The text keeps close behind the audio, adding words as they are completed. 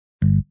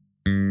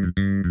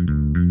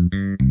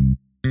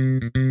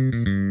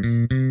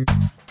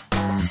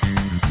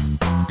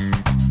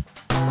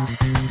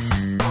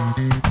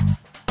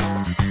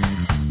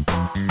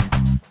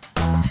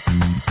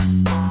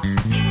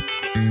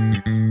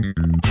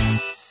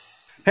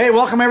Hey,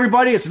 welcome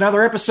everybody. It's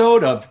another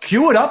episode of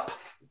Cue It Up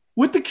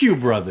with the Q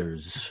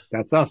Brothers.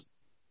 That's us.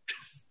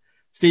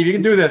 Steve, you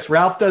can do this.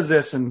 Ralph does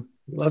this, and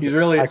he's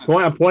really.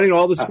 I'm pointing to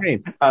all the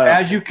screens.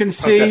 As you can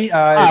see,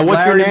 it's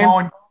what's your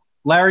name?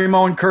 Larry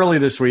Moe Curly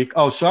this week.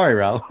 Oh, sorry,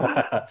 Ralph.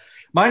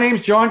 My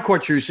name's John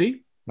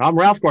Quattrucci. I'm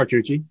Ralph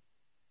Quattrucci.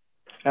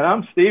 And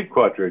I'm Steve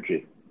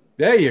Quattrucci.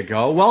 There you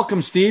go.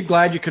 Welcome, Steve.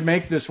 Glad you could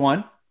make this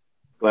one.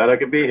 Glad I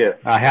could be here.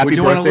 Happy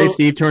birthday.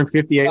 Steve turned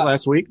 58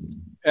 last week.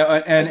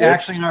 And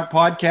actually, in our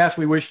podcast,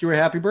 we wished you a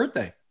happy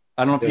birthday.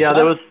 I don't know if you saw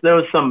there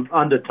was some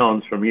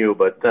undertones from you,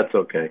 but that's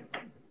okay.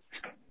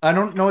 I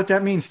don't know what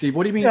that means, Steve.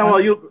 What do you mean? Yeah, well,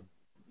 you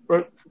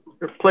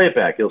play it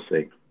back. You'll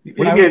see. You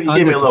gave me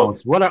a little.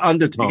 What are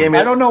undertones?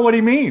 I don't know what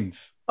he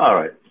means. All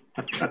right.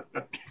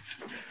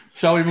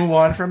 Shall we move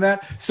on from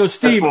that? So,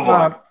 Steve,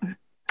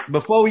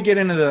 before we get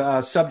into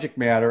the subject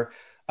matter,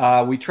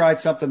 we tried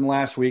something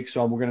last week,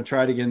 so we're going to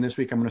try it again this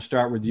week. I'm going to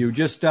start with you.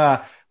 Just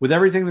with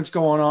everything that's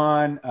going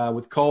on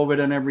with COVID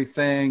and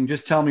everything,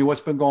 just tell me what's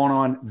been going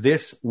on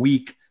this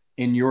week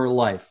in your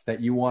life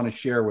that you want to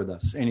share with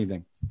us.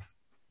 Anything.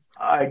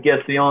 I guess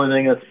the only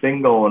thing that's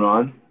been going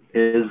on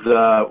is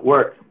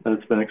work, and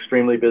it's been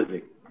extremely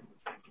busy.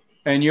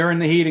 And you're in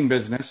the heating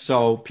business,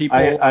 so people...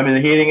 I'm in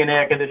the heating and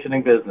air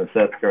conditioning business,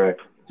 that's correct.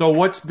 So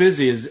what's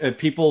busy? Is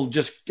people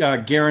just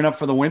gearing up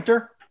for the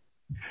winter?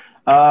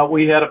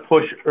 We had a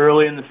push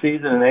early in the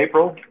season in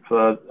April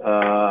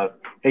for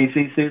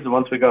AC season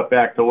once we got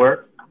back to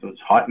work. It was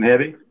hot and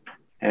heavy.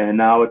 And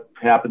now it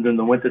happened in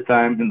the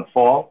wintertime in the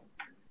fall.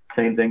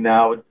 Same thing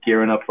now,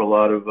 gearing up for a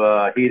lot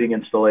of heating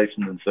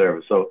installations and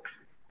service. So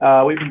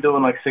we've been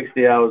doing like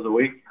 60 hours a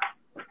week.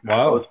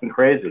 Wow. So it's been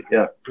crazy,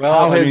 yeah.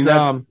 Well,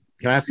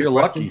 can I ask you a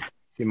question? Lucky. Do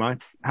you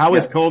mind? How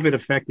has COVID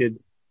affected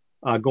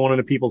going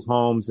into people's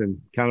homes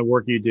and kind of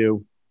work you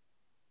do?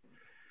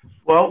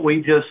 Well,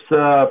 we just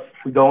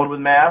we go in with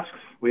masks.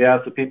 We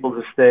ask the people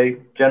to stay.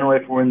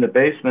 Generally, if we're in the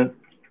basement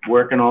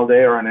working all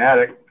day or in an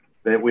attic,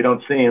 we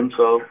don't see them,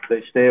 so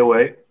they stay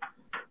away.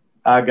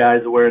 Our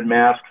guys are wearing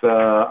masks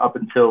up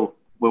until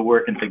we're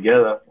working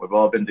together. We've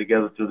all been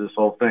together through this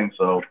whole thing,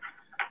 so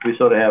we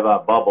sort of have our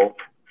bubble.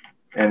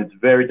 And it's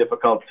very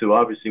difficult to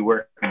obviously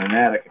work in an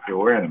attic if you're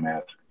wearing a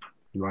mask.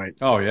 Right.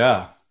 Oh,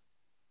 yeah.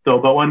 So,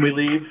 but when we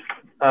leave,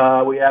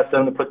 we ask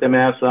them to put their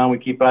masks on. We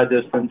keep our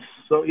distance.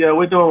 So, yeah,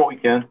 we're doing what we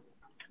can.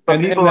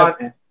 But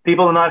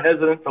people are not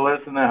hesitant to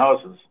let us in their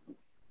houses.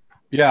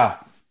 Yeah.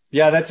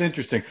 Yeah, that's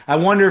interesting. I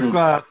wonder if,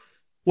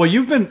 well,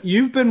 you've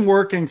been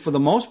working for the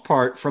most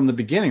part from the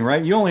beginning,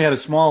 right? You only had a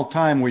small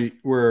time where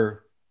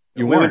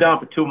you were down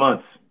for 2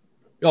 months.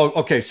 Oh,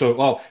 okay.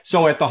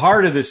 So at the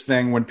heart of this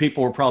thing, when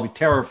people were probably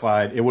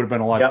terrified, it would have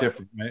been a lot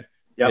different, right?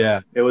 Yep.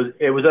 Yeah. It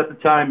was at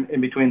the time in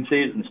between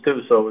seasons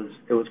too, so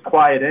it was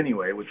quiet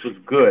anyway, which was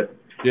good.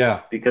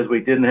 Yeah. Because we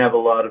didn't have a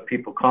lot of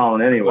people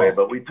calling anyway,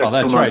 but we took 2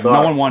 months that's right. off.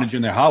 No one wanted you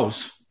in their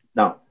house.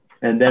 No.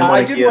 And then I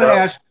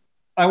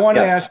wanted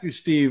to ask you,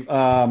 Steve.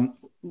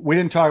 We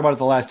didn't talk about it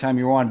the last time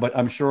you were on, but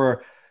I'm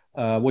sure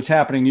what's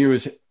happening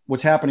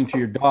to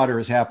your daughter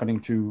is happening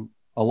to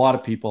a lot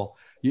of people.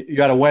 You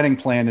got a wedding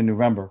planned in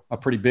November, a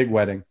pretty big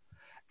wedding,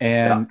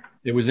 and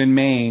it was in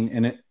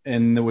Maine,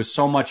 and there was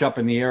so much up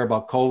in the air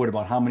about COVID,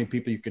 about how many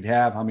people you could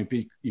have, how many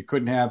people you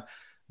couldn't have.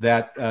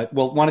 That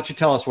well, why don't you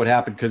tell us what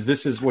happened? Because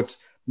this is what's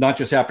not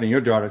just happening to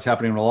your daughter; it's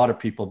happening to a lot of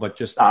people. But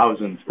just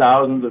thousands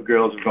of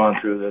girls have gone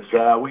through this.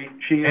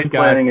 She is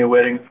planning a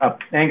wedding,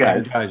 and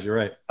guys, you're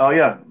right. Oh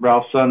yeah,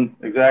 Ralph's son,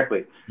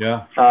 exactly.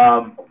 Yeah.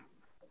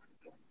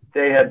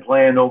 They had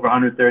planned over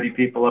 130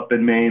 people up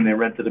in Maine. They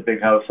rented a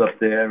big house up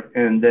there.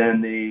 And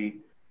then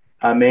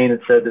Maine had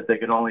said that they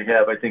could only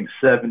have, I think,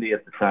 70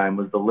 at the time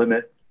was the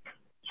limit.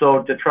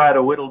 So to try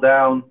to whittle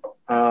down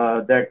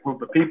that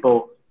group of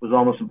people was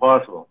almost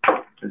impossible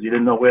because you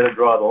didn't know where to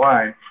draw the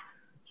line.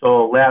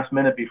 So last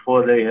minute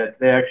before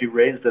they actually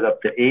raised it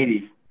up to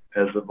 80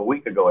 as of a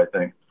week ago, I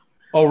think.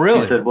 Oh,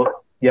 really? She said,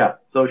 well, yeah.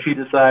 So she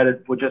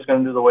decided we're just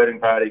going to do the wedding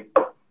party.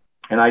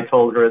 And I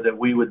told her that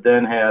we would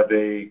then have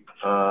a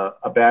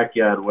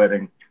backyard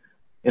wedding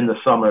in the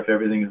summer if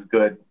everything is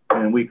good,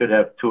 and we could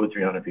have 200 or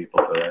 300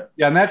 people for that.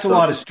 Yeah, and that's a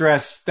lot of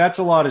stress. That's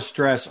a lot of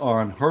stress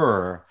on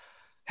her,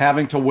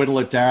 having to whittle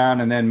it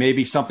down, and then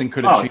maybe something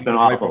could have changed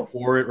right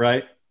before it,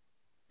 right?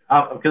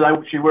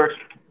 Because she works.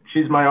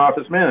 She's my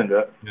office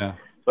manager. Yeah.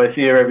 So I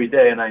see her every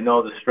day, and I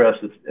know the stress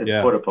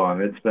it's put upon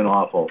her. It's been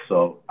awful.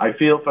 So I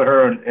feel for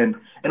her and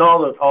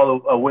all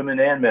the women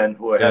and men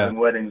who are having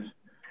weddings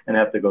and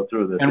have to go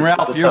through this. And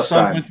Ralph, your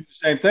son went through the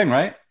same thing,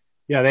 right?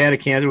 Yeah, they had to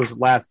cancel.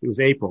 It was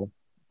April.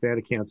 They had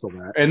to cancel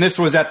that. And this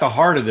was at the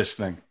heart of this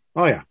thing.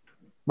 Oh yeah,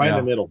 right in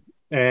the middle.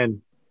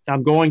 And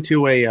I'm going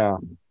to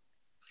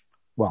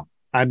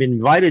I've been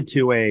invited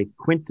to a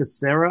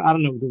quinceañera. I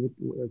don't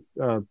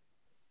know,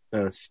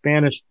 a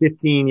Spanish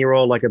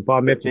 15-year-old, like a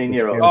bar mitzvah.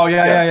 15-year-old. Oh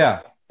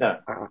yeah.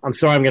 I'm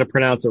sorry, I'm going to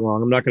pronounce it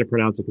wrong. I'm not going to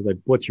pronounce it because I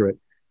butcher it.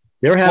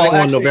 They're having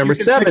one November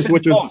 7th,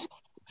 which was.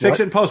 Fix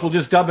it in post. We'll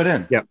just dub it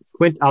in. Yeah.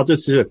 I'll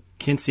just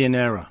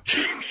Quinceañera.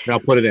 I'll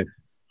put it in.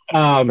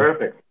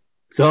 Perfect.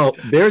 So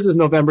theirs is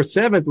November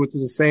 7th, which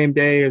is the same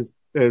day as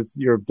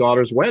your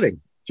daughter's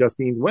wedding.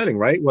 Justine's wedding,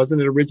 right?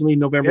 Wasn't it originally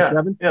November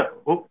 7th? Yeah.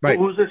 Right.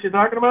 Who's this you're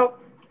talking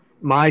about?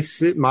 My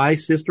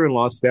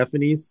sister-in-law,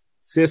 Stephanie's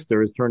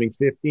sister, is turning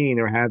 15.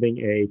 They're having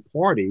a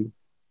party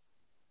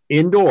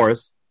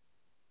indoors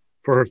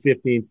for her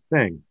 15th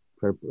thing.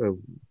 For,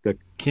 the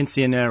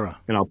Quinceañera.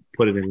 And I'll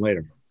put it in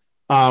later.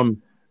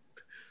 And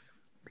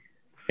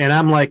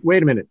I'm like,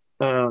 wait a minute.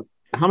 How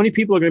many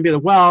people are going to be there?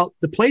 Well,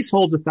 the place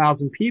holds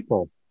 1,000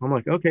 people. I'm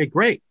like, okay,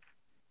 great.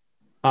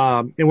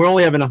 And we're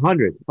only having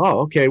 100. Oh,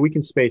 okay. We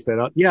can space that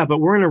out. Yeah, but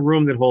we're in a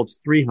room that holds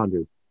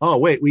 300. Oh,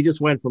 wait, we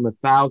just went from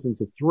 1,000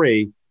 to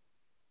 3.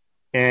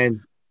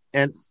 And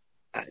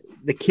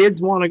the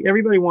kids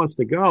everybody wants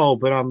to go,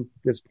 but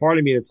there's part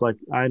of me that's like,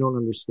 I don't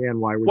understand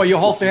why we're. Well, your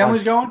whole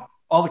family's going?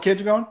 All the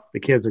kids are going? The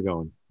kids are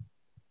going.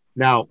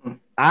 Now,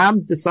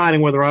 I'm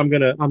deciding whether I'm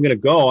gonna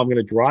go. I'm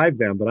gonna drive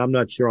them, but I'm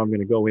not sure I'm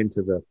gonna go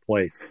into the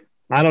place.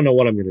 I don't know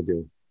what I'm gonna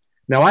do.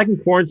 Now, I can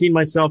quarantine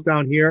myself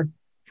down here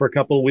for a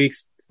couple of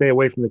weeks, stay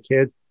away from the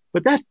kids,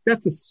 but that's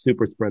a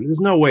super spreader.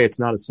 There's no way it's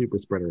not a super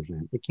spreader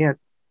event. It can't.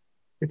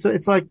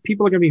 It's like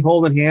people are gonna be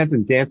holding hands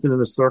and dancing in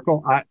a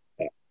circle.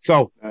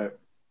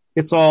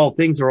 It's all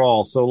things are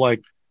all so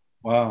like.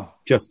 Wow.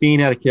 Justine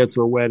had to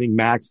cancel her wedding.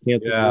 Max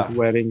canceled his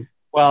wedding.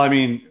 Well, I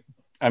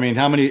mean,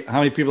 how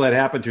many people that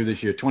happened to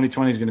this year?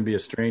 2020 is going to be a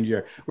strange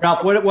year.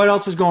 Ralph, what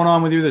else is going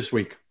on with you this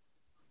week?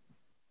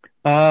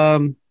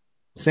 Same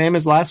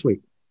as last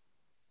week.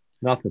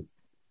 Nothing.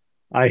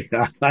 I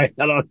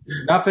don't.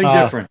 Nothing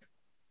different.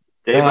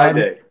 Day by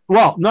day.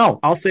 Well, no,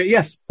 I'll say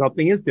yes.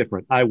 Something is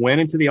different. I went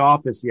into the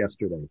office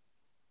yesterday.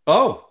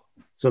 Oh.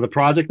 So the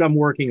project I'm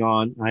working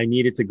on, I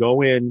needed to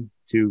go in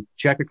to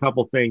check a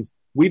couple things.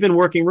 We've been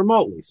working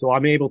remotely, so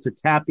I'm able to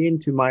tap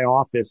into my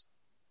office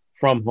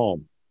from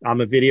home. I'm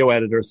a video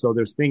editor, so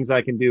there's things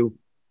I can do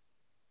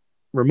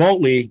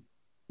remotely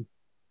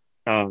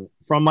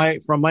from my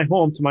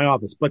home to my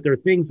office. But there are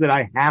things that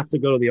I have to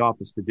go to the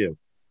office to do.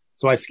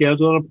 So I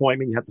schedule an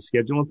appointment. You have to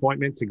schedule an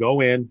appointment to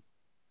go in.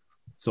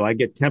 So I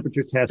get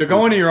temperature tested. To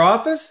go into your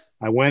office?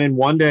 I went in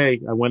one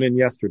day. I went in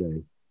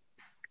yesterday.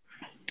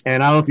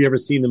 And I don't know if you ever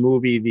seen the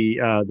movie,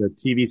 the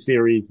TV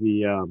series,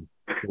 the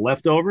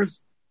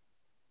Leftovers,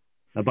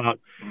 about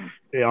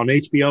on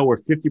HBO where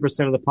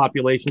 50% of the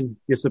population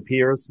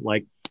disappears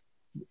like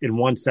in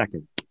 1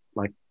 second,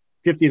 like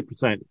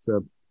 50%.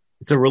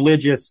 It's a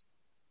religious,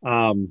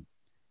 the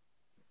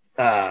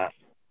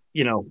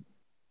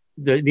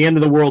end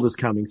of the world is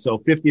coming. So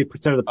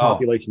 50% of the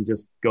population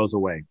just goes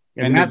away.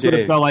 And that's what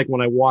it felt like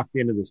when I walked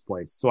into this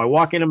place. So I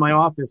walk into my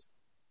office,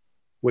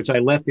 which I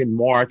left in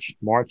March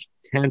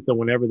 10th or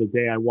whenever the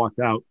day I walked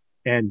out.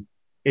 And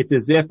it's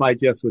as if I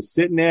just was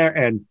sitting there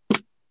and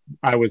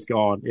I was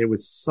gone. It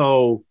was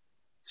so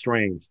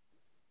strange.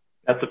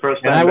 That's the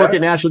first time. And I work at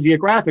National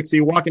Geographic. So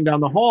you're walking down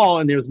the hall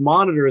and there's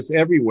monitors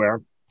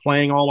everywhere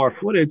playing all our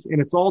footage.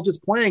 And it's all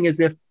just playing as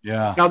if,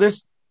 now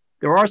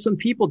there are some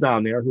people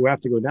down there who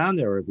have to go down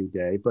there every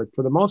day, but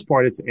for the most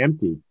part, it's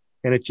empty.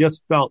 And it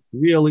just felt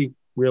really,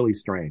 really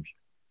strange.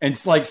 And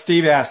it's like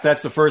Steve asked,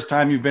 that's the first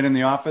time you've been in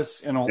the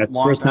office in a long time? That's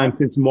the first time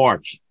since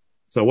March.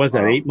 So what is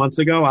that, 8 months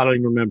ago? I don't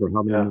even remember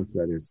how many months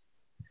that is.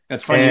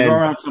 That's funny. You go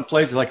around some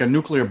places like a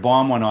nuclear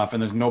bomb went off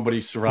and there's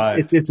nobody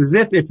survived. It's as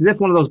if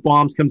one of those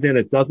bombs comes in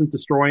that doesn't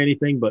destroy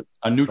anything, but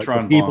a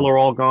neutron bomb. People are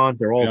all gone.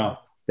 They're all gone.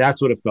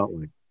 That's what it felt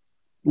like.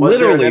 Was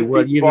literally, there an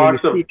empty box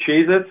of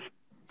Cheez-Its?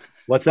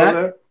 What's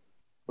that?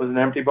 Was an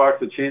empty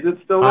box of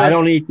Cheez-Its still there? I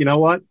don't eat. You know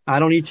what? I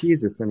don't eat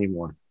Cheez-Its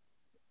anymore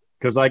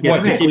because I get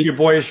what to keep your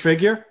boyish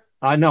figure.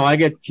 No, I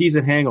get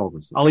Cheez-It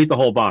hangovers. I'll eat the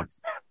whole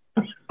box.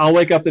 I'll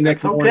wake up the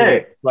next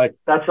morning. Like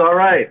that's all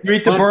right. You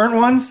eat the burnt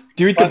ones?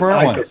 Do you eat the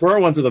burnt ones? The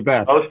burnt ones are the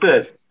best. Those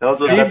good.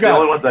 Those are the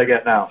only ones I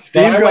get now.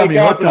 Steve got me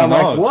hooked on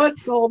those. Like,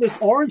 what's all this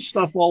orange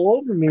stuff all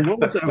over me? What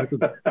was that with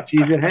the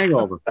Cheez-It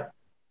hangover?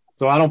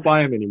 So I don't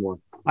buy them anymore.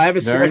 I have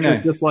a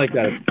sweater just like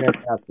that. It's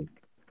fantastic.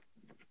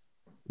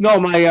 No,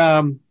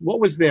 what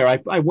was there?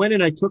 I went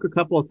and I took a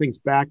couple of things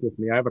back with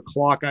me. I have a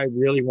clock I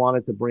really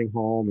wanted to bring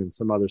home and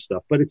some other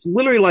stuff, but it's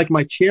literally like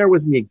my chair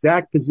was in the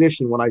exact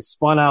position when I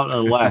spun out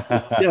and left.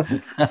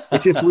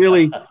 It's just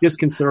really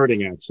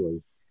disconcerting,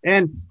 actually.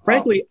 And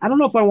frankly, I don't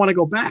know if I want to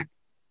go back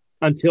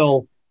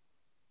until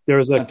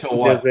there's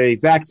a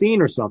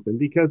vaccine or something,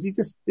 because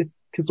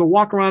because to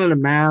walk around in a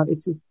mask,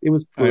 it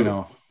was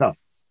brutal. Tough.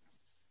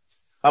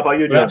 How about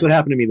you, John? That's what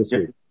happened to me this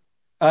week.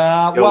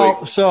 What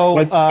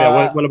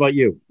about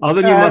you?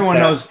 Other than everyone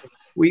knows.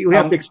 We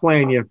have to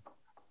explain you.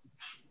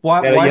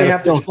 Why do you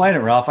have to explain it,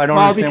 Ralph? I don't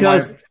understand.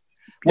 Because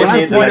what's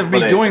the point of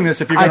me doing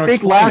this if you're going to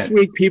explain it? I think last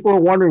week people were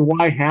wondering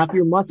why half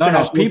your mustache.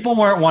 No, people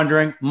weren't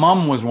wondering.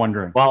 Mom was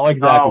wondering. Well,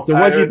 exactly. So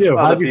what'd you do?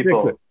 How'd you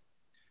fix it?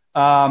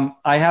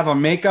 I have a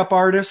makeup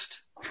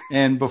artist,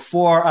 and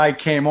before I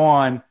came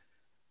on,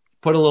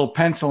 put a little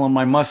pencil in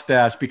my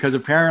mustache because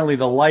apparently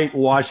the light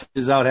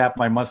washes out half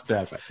my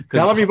mustache.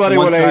 Tell everybody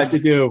what I used to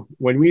do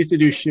when we used to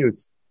do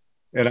shoots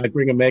and I'd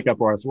bring a makeup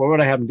artist. What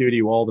would I have him do to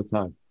you all the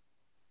time?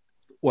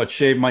 What,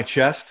 shave my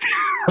chest?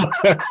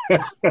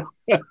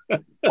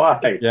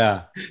 Why?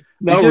 Yeah.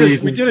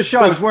 We did a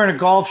shot. He was wearing a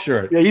golf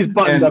shirt. Yeah, he's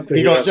buttoned up.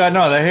 He goes,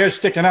 no, the hair's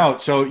sticking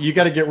out, so you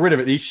got to get rid of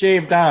it. He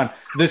shaved down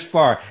this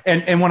far.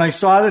 And when I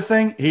saw the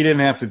thing, he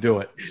didn't have to do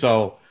it.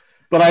 So,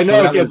 but I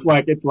know it's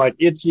like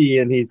itchy,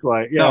 and he's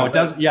like, yeah. No, it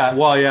doesn't. Yeah,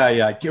 well,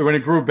 yeah. When it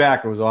grew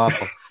back, it was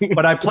awful.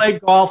 But I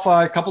played golf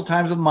a couple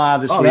times with Ma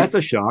this week. Oh, that's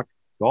a shock.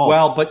 Golf.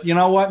 Well, but you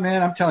know what,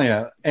 man? I'm telling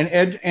you, and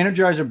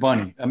Energizer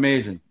Bunny,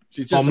 amazing.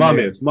 She's just Mom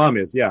is,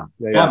 yeah.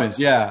 Mom is,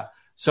 yeah.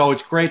 So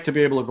it's great to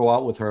be able to go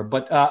out with her.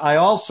 But I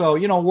also,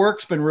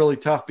 work's been really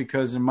tough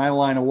because in my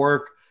line of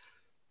work,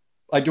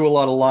 I do a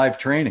lot of live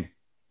training,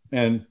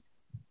 and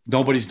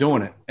nobody's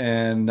doing it.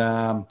 And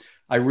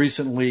I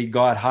recently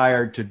got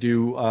hired to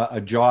do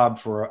a job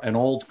for an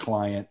old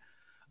client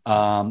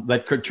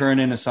that could turn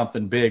into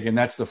something big, and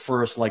that's the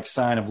first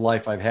sign of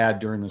life I've had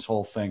during this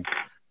whole thing.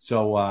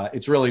 So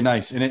it's really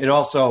nice, and it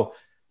also,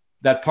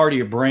 that part of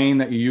your brain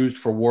that you used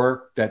for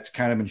work that's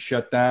kind of been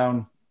shut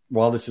down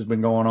while this has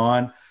been going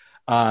on,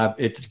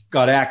 it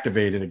got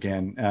activated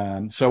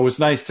again. So it was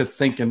nice to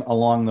think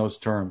along those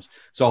terms.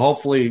 So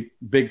hopefully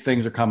big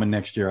things are coming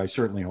next year. I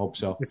certainly hope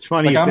so. It's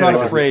funny. I'm not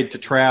afraid to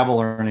travel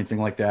or anything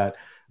like that.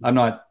 I'm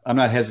not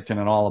hesitant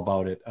at all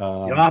about it. The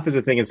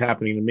opposite thing is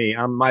happening to me.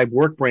 My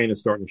work brain is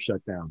starting to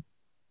shut down.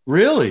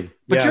 Really?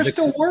 But you're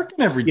still working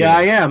every day. Yeah,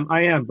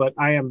 I am. But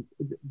I am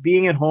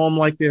being at home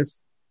like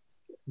this.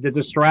 The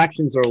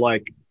distractions are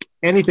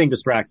anything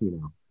distracts me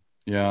now.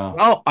 Yeah.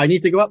 Oh, I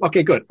need to go up.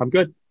 Okay, good. I'm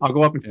good. I'll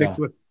go up and fix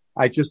it.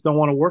 I just don't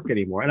want to work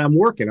anymore. And I'm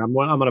working. I'm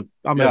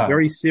a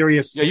very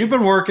serious. Yeah, you've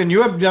been working.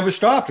 You have never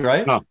stopped,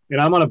 right? No.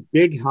 And I'm on a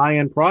big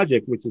high-end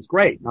project, which is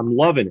great. I'm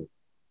loving it.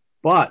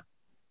 But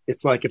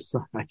it's I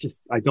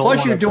don't.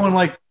 Plus, you're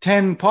doing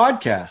 10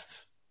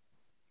 podcasts.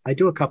 I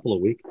do a couple a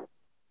week.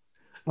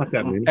 Not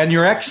that many. And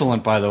you're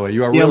excellent, by the way.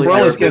 You are the really.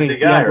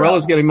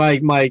 Umbrella's getting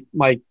my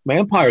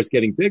empire's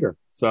getting bigger.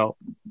 So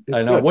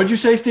I know. What did you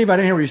say, Steve? I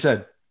didn't hear what you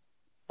said.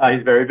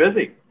 He's very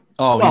busy.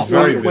 Oh, he's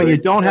very busy. When you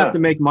don't have to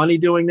make money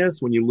doing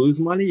this, when you lose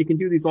money, you can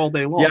do these all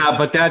day long. Yeah,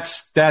 but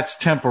that's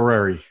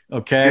temporary.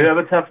 Okay. You have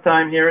a tough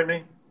time hearing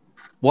me?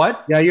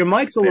 What? Yeah, your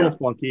mic's a little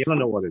funky. I don't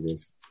know what it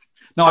is.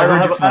 No, I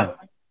heard you fine.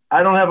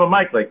 I don't have a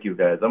mic like you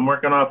guys. I'm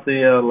working off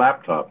the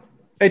laptop.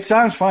 It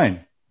sounds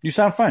fine. You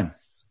sound fine.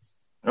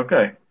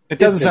 Okay. It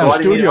doesn't sound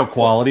studio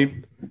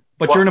quality,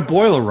 but you're in a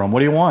boiler room. What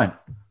do you want?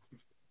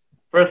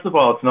 First of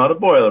all, it's not a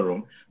boiler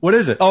room. What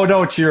is it? Oh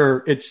no, it's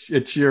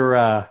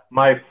your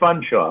my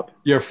fun shop.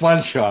 Your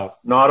fun shop,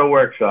 not a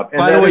workshop. And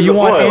by the way, you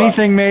want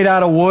anything made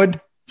out of wood?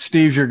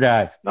 Steve's your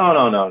guy. No.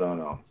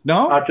 No,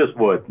 not just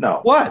wood. No.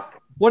 What?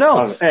 What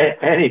else?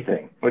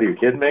 Anything. What are you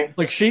kidding me?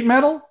 Like sheet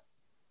metal?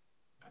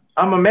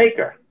 I'm a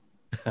maker.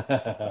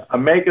 A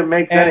maker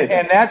makes anything,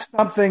 and that's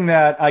something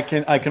that I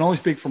can only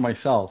speak for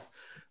myself.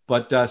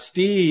 But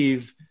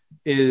Steve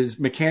is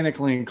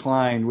mechanically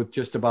inclined with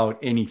just about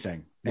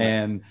anything,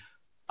 and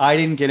I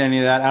didn't get any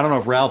of that. I don't know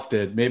if Ralph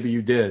did. Maybe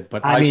you did,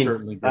 but I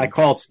certainly did. I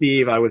called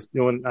Steve. I was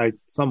doing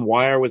some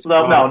wire was.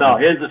 No.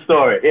 Here's the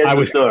story.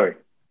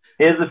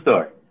 Here's the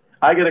story.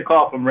 I get a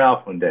call from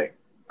Ralph one day.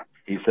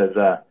 He says,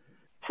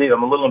 "Steve,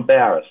 I'm a little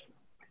embarrassed.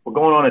 We're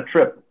going on a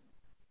trip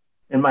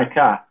in my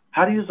car.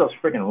 How do you use those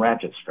friggin'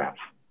 ratchet straps?"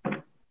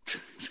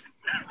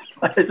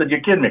 I said, "You're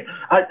kidding me.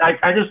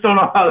 I just don't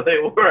know how they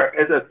work."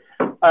 I said,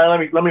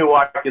 let me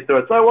walk you through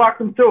it. So I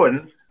walked him through it,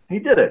 and he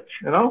did it,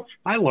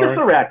 I learned.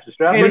 Just a ratchet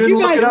strap. Hey, did you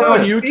guys know on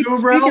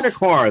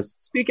YouTube,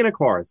 Speaking of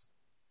cars,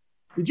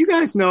 did you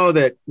guys know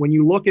that when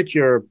you look at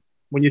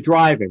when you're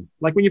driving,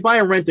 like when you buy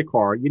a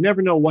rent-a-car, you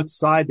never know what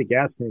side the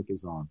gas tank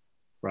is on,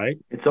 right?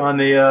 It's on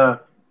the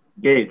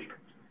gauge.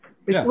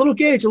 It's a little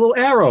gauge, a little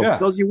arrow. Yeah.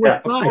 Tells you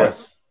where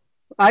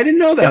I didn't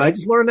know that. Yeah. I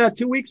just learned that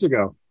 2 weeks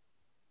ago.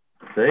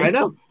 See? I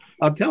know.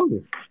 I'm telling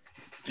you.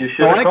 You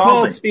should have I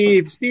called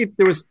Steve. Steve,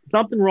 there was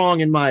something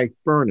wrong in my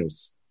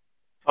furnace.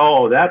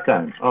 Oh, that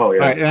time. Oh, yeah.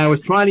 Right, and I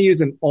was trying to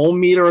use an ohm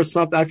meter or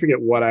something. I forget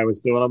what I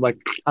was doing.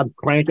 I'm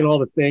cranking all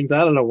the things.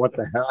 I don't know what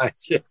the hell. I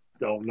just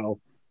don't know.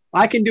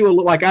 I can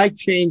do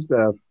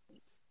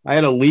I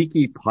had a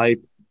leaky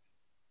pipe.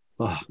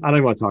 I don't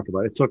even want to talk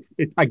about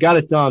it. I got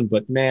it done,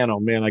 but man, oh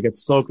man, I got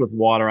soaked with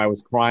water. I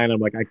was crying. I'm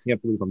like, I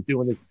can't believe I'm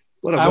doing this.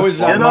 You're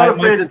not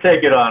afraid to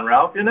take it on,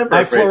 Ralph. You're never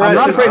afraid. I'm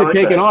not afraid to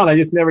take it on. I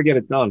just never get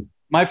it done.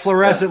 My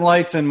fluorescent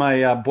lights in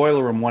my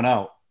boiler room went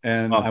out,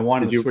 and I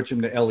wanted to switch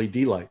them to LED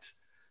lights.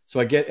 So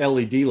I get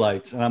LED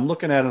lights, and I'm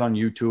looking at it on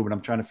YouTube, and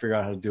I'm trying to figure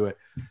out how to do it.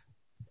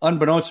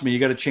 Unbeknownst to me, you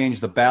got to change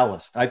the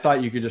ballast. I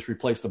thought you could just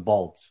replace the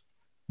bulbs.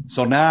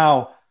 So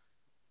now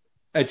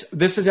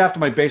this is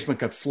after my basement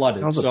got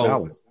flooded. How's the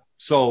ballast?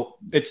 So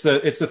it's the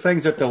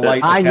things that the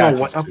light. I know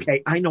what.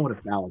 Okay, I know what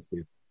a ballast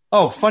is.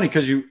 Oh, funny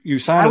because you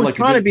sounded like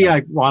trying to be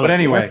ironic. But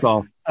anyway, that's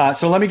all.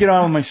 So let me get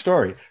on with my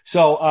story.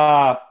 So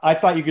I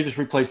thought you could just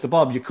replace the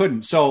bulb. You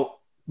couldn't. So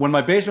when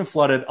my basement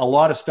flooded, a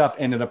lot of stuff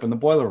ended up in the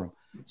boiler room.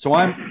 So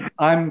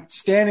I'm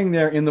standing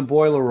there in the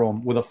boiler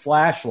room with a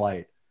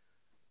flashlight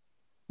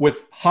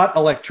with hot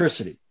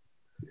electricity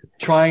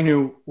trying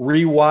to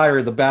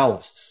rewire the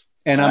ballasts.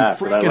 And I'm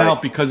freaking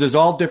out because there's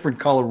all different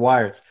colored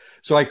wires.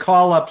 So I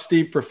call up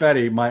Steve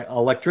Perfetti, my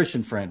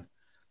electrician friend.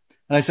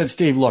 And I said,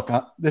 Steve, look,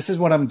 this is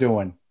what I'm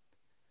doing.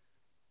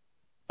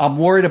 I'm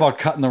worried about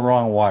cutting the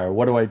wrong wire.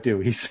 What do I do?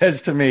 He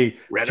says to me,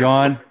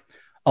 John,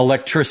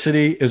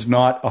 electricity is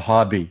not a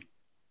hobby.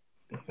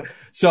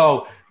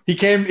 So he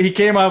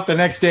came out the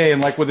next day,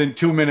 and like within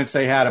 2 minutes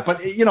they had it.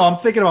 But, I'm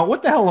thinking about,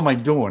 what the hell am I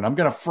doing? I'm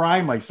going to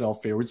fry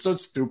myself here. It's so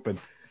stupid.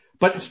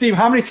 But Steve,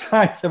 how many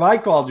times have I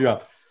called you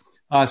up?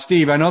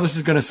 Steve, I know this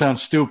is going to sound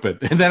stupid.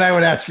 And then I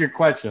would ask you a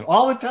question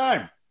all the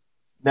time.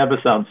 Never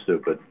sounds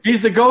stupid.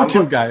 He's the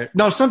go-to guy.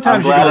 No,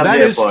 sometimes you go, that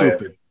is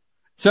stupid.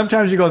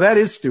 Sometimes you go, that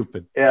is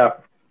stupid. Yeah.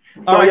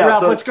 All right,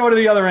 Ralph, let's go to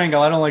the other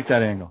angle. I don't like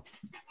that angle.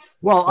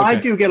 Well, okay. I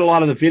do get a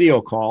lot of the video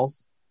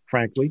calls,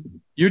 frankly.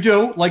 You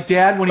do? Like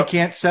Dad when he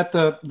can't set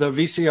the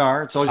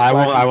VCR. It's always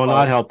I will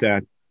not help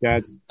Dad.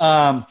 Dad's.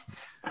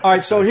 All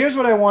right, so here's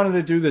what I wanted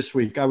to do this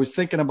week. I was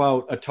thinking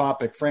about a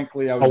topic.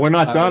 Frankly, we're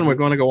not done. We're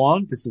going to go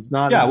on. This is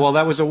not. Yeah, well,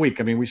 that was a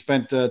week. I mean, we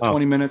spent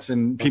 20 minutes,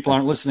 and people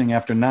aren't listening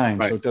after 9,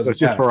 right. So it doesn't. It's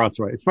just for us,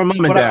 right? It's for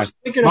Mom and Dad.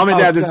 Mom and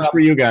Dad, this is for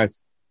you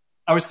guys.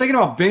 I was thinking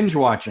about binge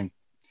watching.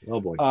 Oh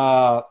boy.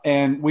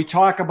 And we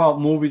talk about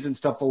movies and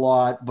stuff a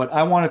lot, but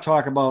I want to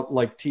talk about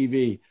like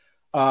TV.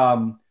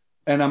 And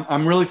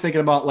I'm really thinking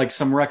about like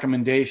some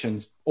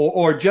recommendations,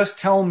 or just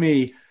tell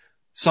me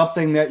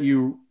something that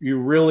you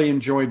really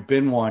enjoyed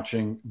binge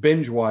watching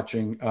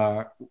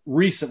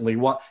recently.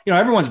 Well,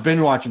 everyone's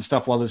binge watching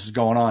stuff while this is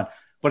going on,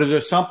 but is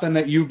there something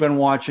that you've been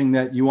watching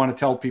that you want to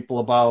tell people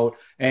about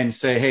and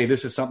say, hey,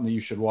 this is something that you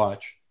should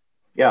watch?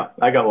 Yeah,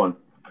 I got one.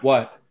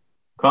 What?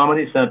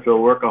 Comedy Central,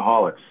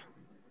 Workaholics.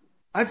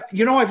 I've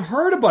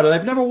heard about it.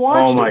 I've never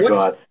watched it. Oh my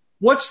God.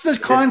 What's the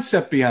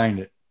concept behind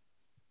it?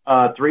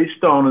 3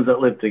 stoners that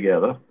live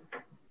together.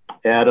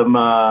 Adam,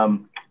 what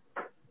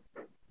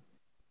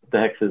the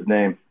heck's his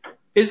name?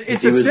 It's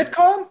a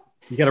sitcom?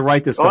 You got to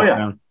write this stuff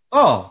down.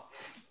 Oh.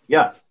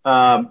 Yeah. There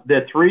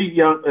are 3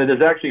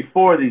 there's actually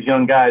 4 of these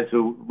young guys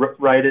who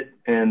write it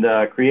and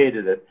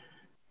created it.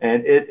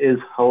 And it is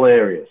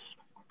hilarious.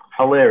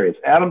 Hilarious.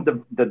 Adam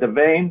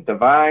Devine.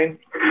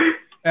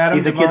 Adam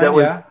he's a Devine, kid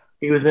that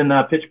he was in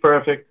Pitch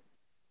Perfect.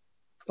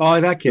 Oh,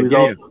 that kid,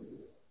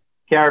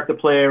 Character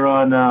player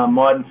on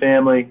Modern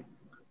Family.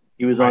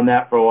 He was on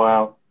that for a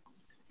while.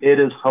 It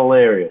is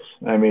hilarious.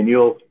 I mean,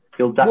 you'll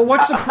die. Well,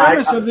 what's the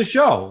premise of the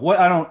show? What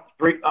I don't.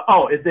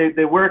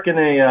 They work in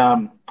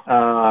a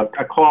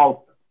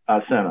call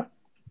center,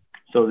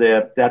 so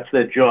that's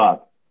their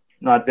job.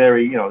 Not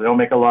very, they don't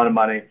make a lot of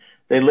money.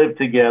 They live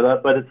together,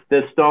 but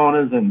they're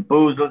stoners and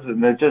boozers,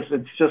 and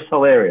it's just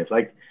hilarious.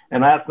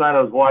 And last night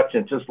I was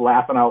watching, just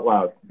laughing out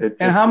loud.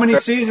 And how many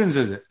seasons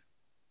is it?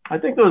 I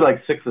think there was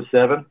like 6 or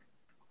 7.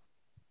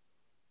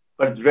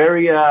 But it's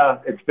very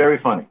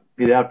funny.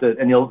 You have to,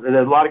 and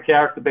there's a lot of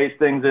character-based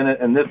things in it.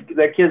 And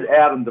that kid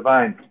Adam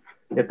Devine,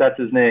 if that's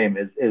his name,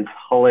 is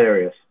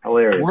hilarious.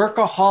 Hilarious.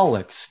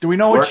 Workaholics. Do we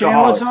know what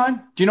channel it's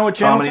on? Do you know what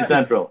channel Comedy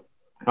Central.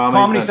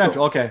 Comedy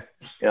Central. Okay.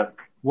 Yep.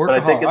 But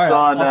I think it's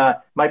on.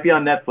 Might be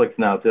on Netflix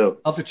now too.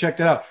 I'll have to check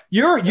that out.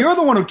 You're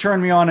the one who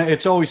turned me on to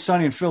It's Always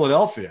Sunny in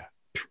Philadelphia.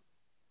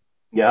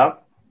 Yeah.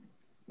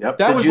 Yep.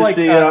 That was like.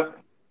 Go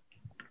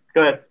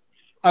ahead.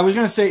 I was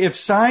going to say, if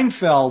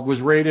Seinfeld was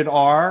rated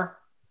R,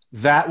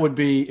 that would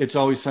be It's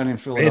Always Sunny in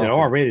Philadelphia. Rated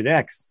R, rated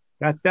X.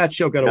 That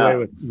show got away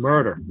with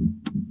murder.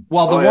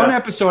 Well, the one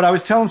episode, I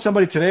was telling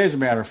somebody today, as a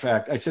matter of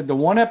fact, I said the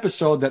one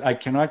episode that I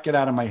cannot get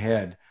out of my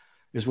head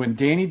is when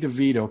Danny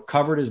DeVito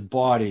covered his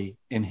body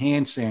in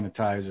hand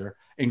sanitizer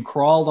and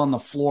crawled on the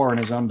floor in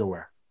his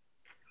underwear.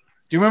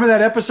 Do you remember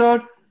that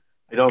episode?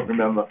 I don't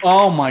remember.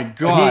 Oh, my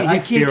God. I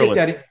can't fearless.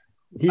 get that.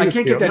 I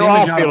can't get that They're image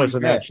all out fearless of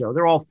in my that head. show.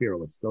 They're all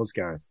fearless, those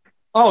guys.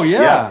 Oh,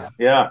 yeah.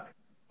 Yeah.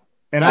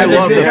 And I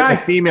love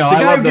the female. The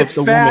guy I love who gets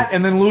the fat woman.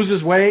 and then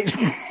loses weight.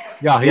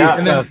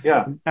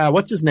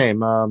 What's his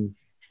name?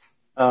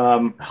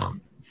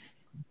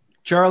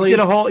 Charlie.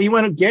 He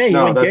went gay. He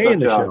went gay in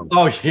the show.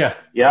 Oh, yeah.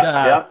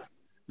 Yeah.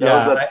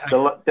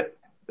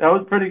 That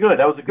was pretty good.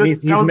 That was a good.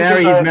 He's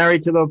married. He's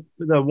married to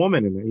the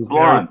woman in it. He's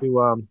blonde. married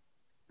to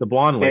the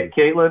blonde lady.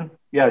 Caitlin.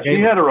 Yeah, she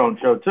had her own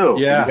show too.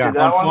 Yeah,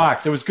 on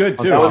Fox. It was good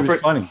too. She was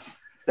funny.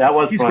 That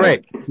was. He's funny.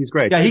 great. He's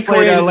great. Yeah, he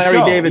created Larry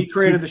David. He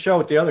created the show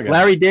with the other guy.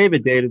 Larry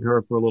David dated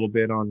her for a little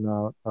bit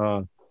on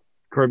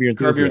Curb Your Enthusiasm.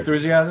 Curb Your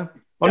Enthusiasm.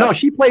 Oh no,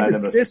 she played the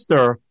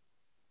sister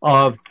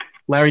of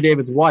Larry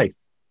David's wife.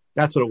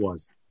 That's what it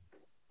was.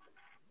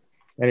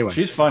 Anyway,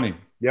 she's funny.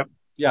 Yep.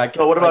 Yeah.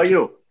 So what about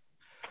you?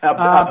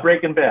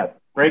 Breaking Bad.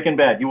 Breaking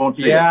Bad. You won't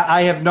see it. Yeah,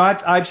 I have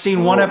not. I've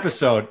seen one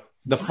episode.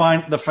 The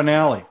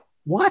finale.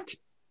 What?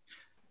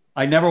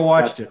 I never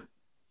watched it.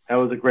 That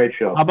was a great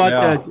show. How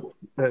about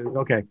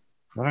okay.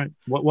 All right.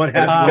 What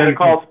happened?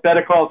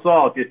 Better Call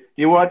Saul. Do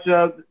you watch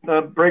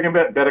Breaking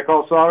Bad? Better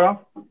Call Saul, Ralph?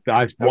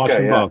 I've watched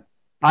them both.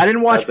 I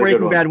didn't watch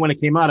Breaking Bad when it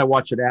came out. I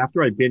watched it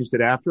after. I binged it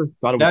after.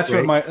 Thought it was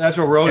great. That's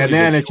what Rosie. And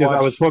then I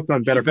was hooked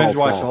on Better Call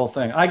Saul. Watched the whole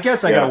thing. I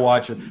guess I got to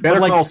watch it. Better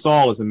Call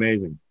Saul is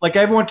amazing. Like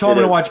everyone told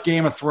me to watch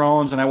Game of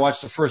Thrones, and I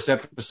watched the first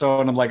episode,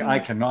 and I'm like, I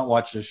cannot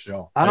watch this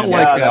show. I don't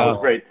like that was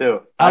great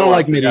too. I don't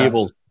like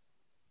medieval.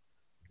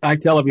 I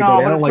tell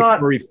everybody I don't like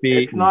furry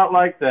feet. It's not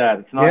like that.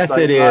 It's not. Yes,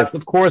 it is.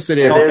 Of course it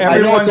is. I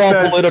know it's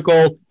all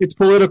political. It's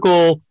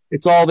political.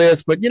 It's all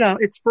this, but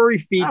it's furry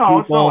feet. No,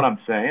 that's not what I'm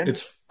saying.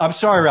 I'm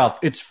sorry, Ralph.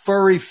 It's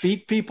furry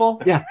feet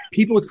people. Yeah,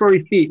 people with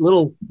furry feet,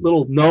 little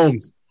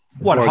gnomes.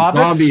 What, or hobbits?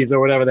 Zombies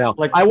or whatever the hell.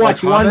 I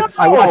watched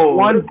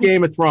one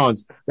Game of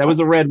Thrones. That was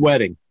a Red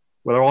Wedding,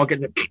 where they're all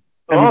getting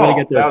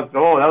everybody get there. That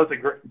was a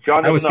great.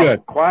 John, that was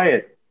good.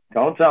 Quiet.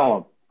 Don't tell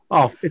him.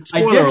 Oh, it's. I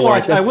did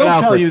watch. I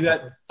will tell you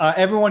that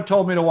everyone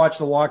told me to watch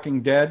The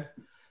Walking Dead,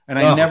 and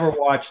I never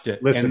watched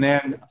it. Listen. And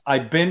then I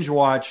binge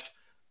watched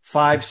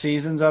 5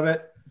 seasons of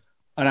it,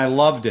 and I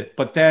loved it.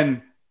 But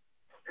then,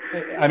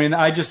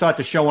 I just thought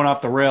the show went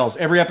off the rails.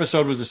 Every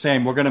episode was the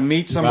same. We're going to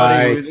meet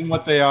somebody who isn't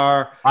what they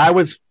are. I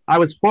was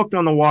hooked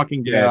on The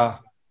Walking Dead. Yeah.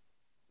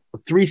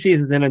 3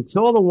 seasons in,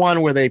 until the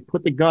one where they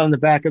put the gun in the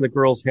back of the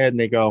girl's head and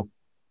they go,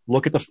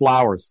 "Look at the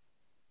flowers,"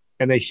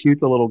 and they shoot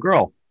the little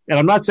girl. And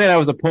I'm not saying I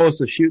was opposed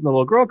to shooting the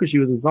little girl because she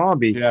was a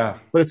zombie. Yeah.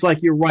 But it's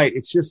like, you're right.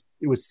 It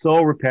was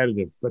so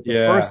repetitive. But the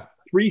first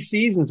 3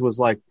 seasons was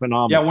like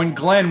phenomenal.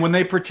 Yeah. When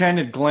they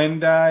pretended Glenn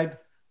died,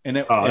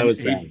 that was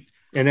bad.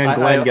 And then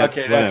Glenn got.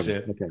 Okay, that's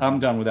it. Okay. I'm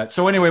done with that.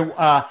 So anyway,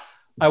 I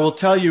will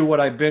tell you what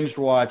I binge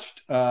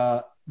watched.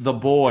 The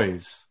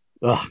Boys.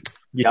 Ugh,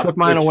 you took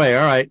mine away.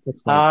 All right.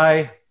 That's fine.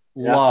 I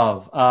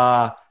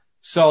love.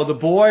 So The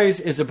Boys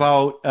is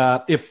about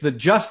if the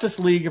Justice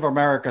League of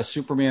America,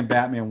 Superman,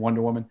 Batman, Wonder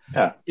Woman,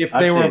 if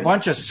they were a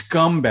bunch of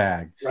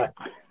scumbags, right.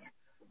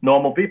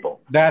 Normal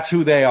people, that's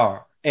who they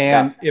are.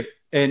 And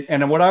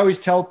and what I always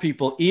tell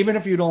people, even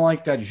if you don't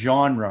like that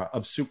genre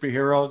of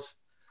superheroes,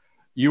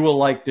 you will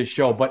like this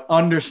show. But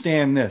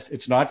understand this: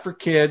 it's not for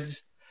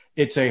kids.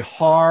 It's a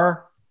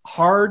hard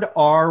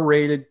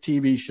R-rated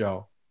TV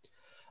show.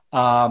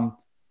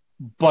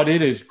 But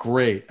it is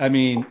great.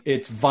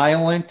 It's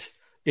violent.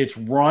 It's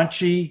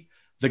raunchy.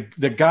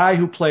 The guy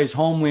who plays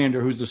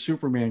Homelander, who's the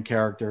Superman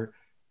character,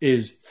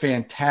 is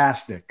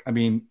fantastic.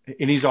 And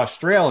he's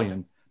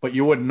Australian, but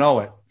you wouldn't know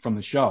it from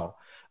the show.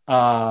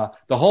 The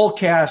whole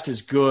cast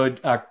is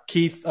good.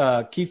 Keith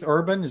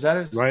Urban, is that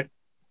his? Right.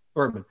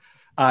 Urban.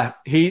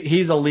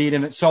 He's a lead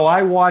in it. So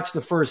I watched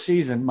the first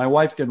season. My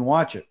wife didn't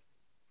watch it.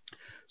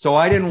 So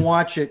I didn't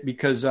watch it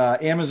because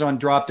Amazon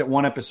dropped it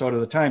 1 episode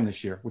at a time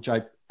this year, which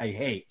I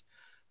hate.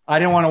 I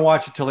didn't want to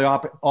watch it till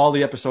all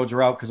the episodes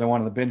are out because I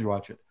wanted to binge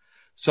watch it.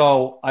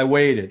 So I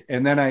waited.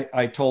 And then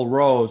I told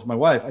Rose, my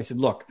wife, I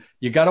said, look,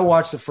 you got to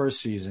watch the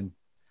first season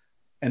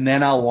and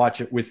then I'll watch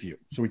it with you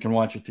so we can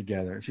watch it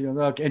together. And she goes,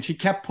 okay. And she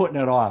kept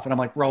putting it off. And I'm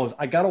like, Rose,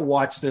 I got to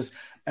watch this.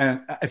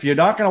 And if you're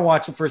not going to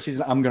watch the first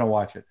season, I'm going to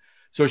watch it.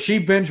 So she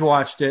binge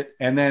watched it.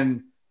 And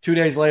then 2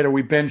 days later,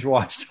 we binge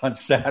watched on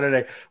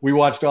Saturday. We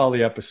watched all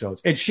the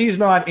episodes. And she's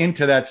not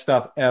into that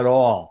stuff at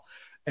all.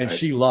 And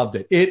she loved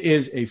it. It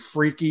is a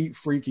freaky,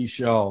 freaky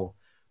show.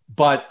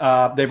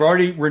 But they've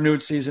already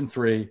renewed season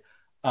 3.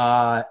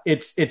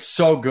 It's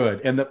so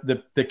good. And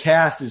the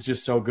cast is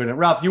just so good. And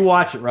Ralph, you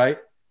watch it, right?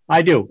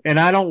 I do. And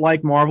I don't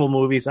like Marvel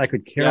movies. I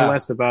could care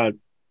less about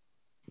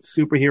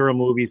superhero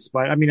movies.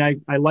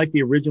 I like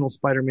the original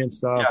Spider-Man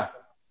stuff. Yeah.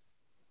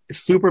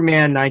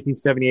 Superman,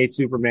 1978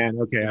 Superman.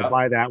 Okay, I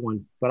buy that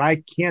one. But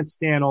I can't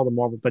stand all the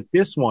Marvel. But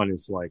this one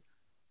is like,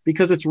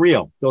 because it's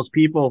real. Those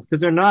people,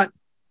 because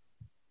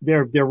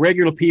they're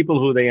regular people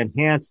who they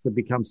enhance to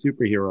become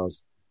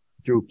superheroes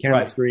through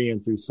chemistry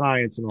and through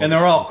science and all. And they're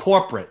all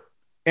corporate.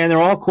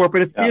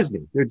 It's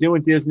Disney. They're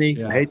doing Disney.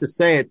 Yeah. I hate to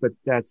say it, but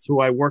that's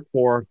who I work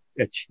for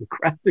at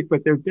Geographic.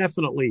 But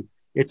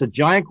it's a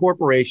giant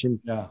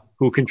corporation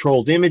who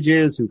controls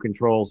images, who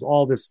controls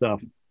all this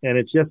stuff. And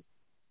it's just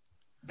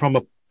from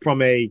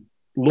a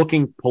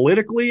looking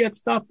politically at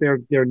stuff, they're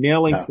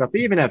nailing stuff.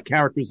 They even have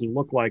characters who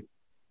look like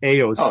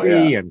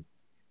AOC and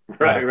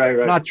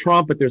Right. Not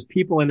Trump, but there's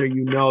people in there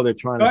they're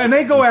trying to. And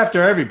they go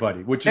after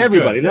everybody, which is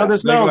everybody.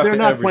 Good. No, they're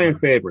not playing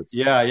favorites.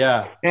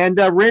 Yeah. And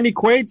Randy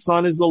Quaid's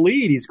son is the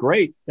lead. He's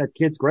great. That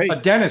kid's great.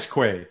 Dennis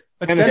Quaid.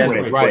 Dennis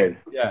Quaid, right?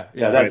 Yeah.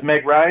 That's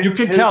Meg Ryan. You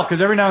can tell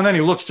because every now and then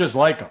he looks just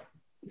like him.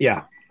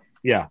 Yeah.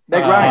 Meg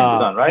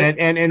Ryan's son, right?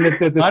 And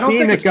the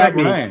scene that got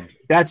me. Ryan.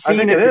 That scene.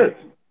 I think it is.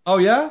 Oh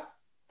yeah.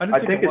 I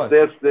think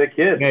it's their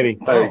kid. Maybe.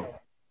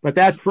 But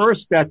that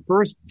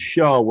first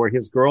show where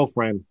his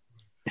girlfriend.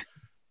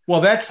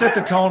 Well, that set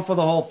the tone for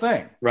the whole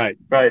thing. Right.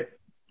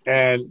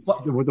 And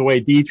the way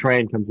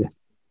D-Train comes in.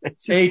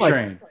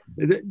 A-Train.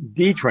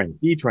 D-Train.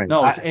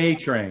 No, it's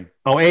A-Train.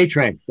 Oh,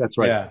 A-Train. That's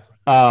right.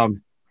 Yeah.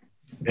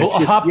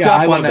 Hopped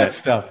up on that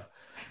stuff.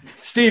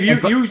 Steve,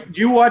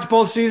 you watch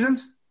both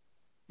seasons?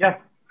 Yeah.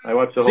 I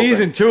watched the whole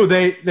Season 2,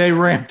 they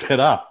ramped it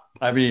up.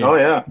 Oh,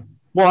 yeah.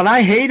 Well, and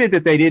I hated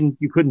that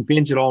you couldn't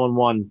binge it all in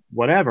one,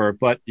 whatever.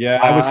 But yeah,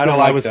 I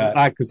was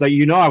because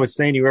I was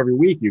saying to you every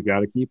week, you got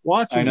to keep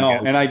watching. I know,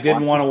 and I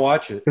didn't want to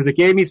watch it because it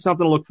gave me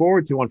something to look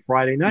forward to on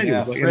Friday night.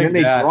 Yeah, and then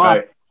they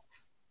dropped.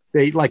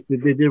 They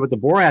did with the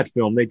Borat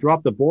film. They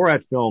dropped the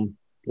Borat film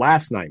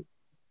last night.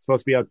 It's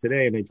supposed to be out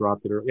today, and they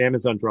dropped it.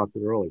 Amazon dropped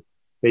it early.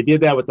 They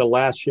did that with the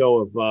last show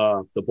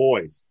of The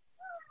Boys.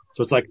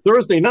 So it's like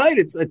Thursday night.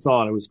 It's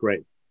on. It was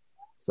great.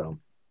 So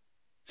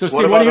So,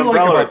 Steve, what do you like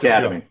about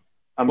Academy? the show?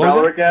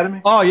 Umbrella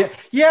Academy? Oh, yeah.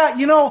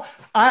 Yeah,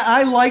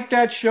 I like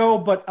that show,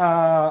 but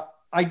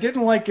I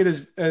didn't like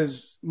it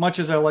as much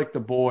as I like The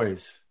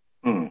Boys.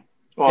 Well,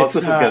 it's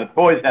because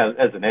Boys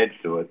has an edge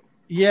to it.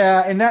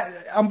 Yeah, and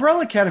that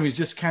Umbrella Academy is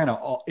just kind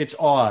of, it's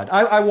odd.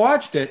 I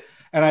watched it,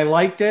 and I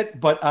liked it,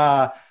 but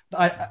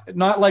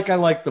not like I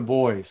like The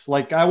Boys.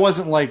 Like, I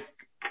wasn't like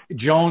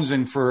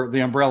jonesing for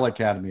the Umbrella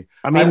Academy.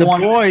 I mean, The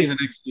Boys, to see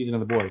the next season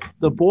of The Boys.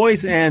 The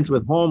Boys ends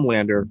with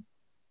Homelander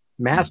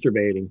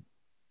masturbating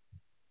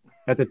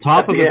at the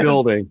top of the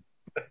building,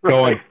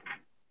 going,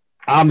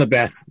 I'm the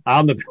best.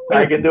 I'm the best.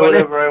 I can do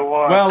whatever I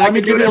want. Well, let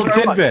me give you a little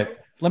tidbit.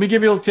 Let me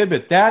give you a little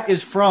tidbit. That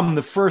is from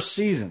the first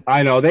season.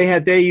 I know.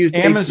 They used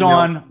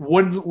Amazon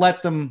wouldn't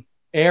let them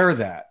air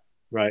that.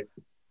 Right.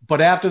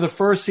 But after the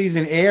first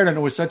season aired and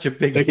it was such a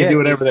big hit, they can do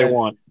whatever they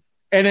want.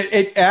 And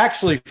it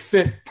actually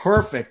fit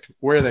perfect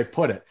where they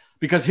put it.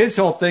 Because his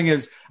whole thing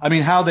is, I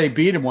mean, how they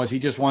beat him was he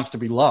just wants to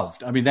be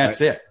loved. I mean,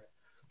 that's it.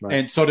 Right.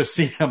 And so to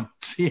see him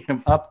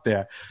up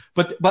there.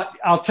 But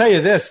I'll tell you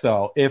this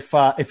though, if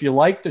you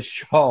like the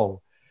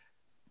show,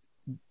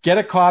 get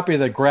a copy of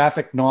the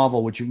graphic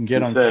novel, which you can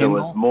get on Kindle.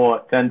 It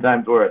was 10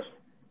 times worse.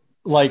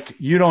 Like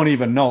you don't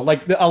even know.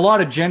 Like a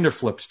lot of gender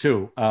flips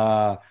too.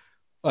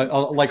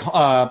 Stormfront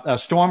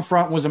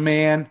was a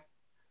man.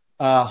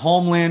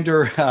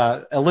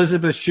 Homelander,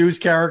 Elizabeth Shue's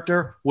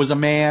character was a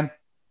man.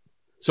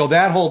 So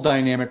that whole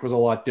dynamic was a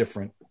lot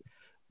different.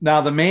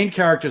 Now, the main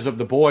characters of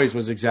The Boys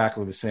was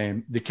exactly the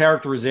same. The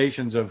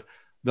characterizations of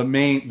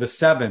the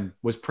seven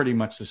was pretty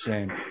much the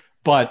same,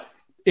 but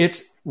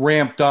it's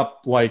ramped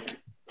up like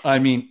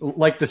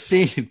the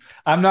scene.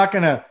 I'm not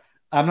gonna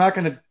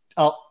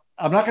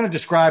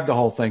describe the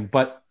whole thing,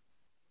 but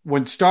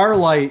when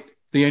Starlight,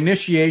 the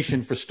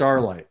initiation for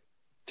Starlight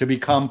to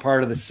become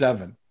part of the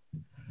seven,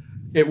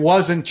 it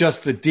wasn't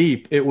just the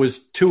Deep; it was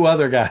two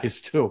other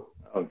guys too.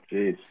 Oh,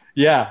 jeez.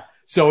 Yeah.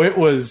 So it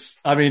was.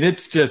 I mean,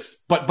 it's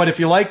just. But if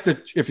you like the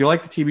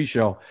TV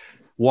show,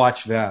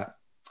 watch that.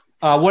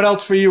 What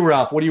else for you,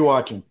 Ralph? What are you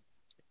watching?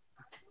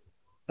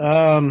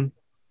 I'm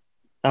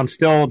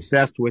still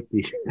obsessed with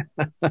the.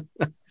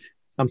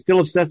 I'm still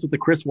obsessed with the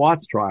Chris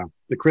Watts trial.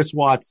 The Chris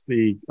Watts,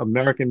 the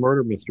American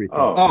murder mystery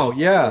trial. Oh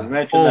yeah!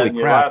 Holy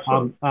crap!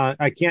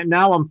 I can't.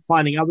 Now I'm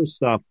finding other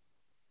stuff.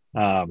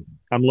 I'm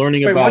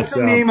learning about. What's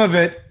the name of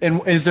it?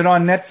 And is it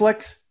on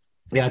Netflix?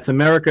 Yeah, it's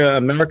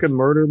American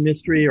Murder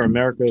Mystery or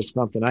America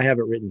something. I have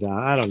it written down.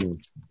 I don't know.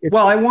 If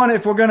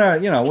we're gonna,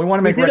 we want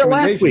to make recommendations. We did it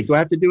last week. Do I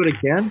have to do it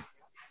again?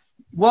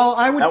 Well,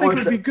 I would think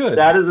it would be good.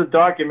 That is a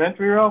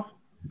documentary, Ralph?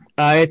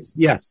 Yes.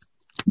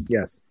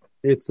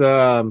 It's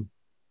I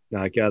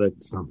got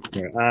it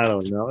somewhere. I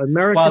don't know.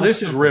 Wow,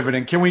 this is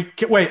riveting. Can we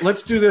wait?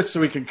 Let's do this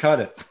so we can cut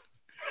it.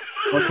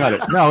 We'll cut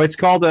it. No, it's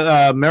called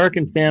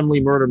American Family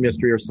Murder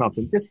Mystery or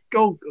something. Just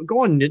go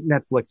on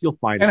Netflix. You'll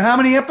find it. And how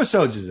many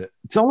episodes is it?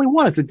 It's only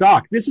one. It's a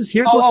doc. Here's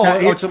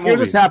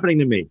what's happening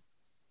to me.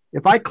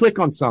 If I click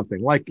on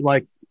something like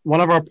one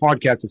of our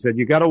podcasters said,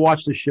 you got to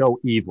watch the show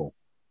Evil.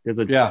 There's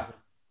a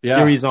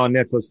series on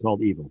Netflix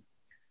called Evil.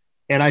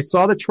 And I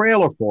saw the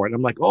trailer for it. And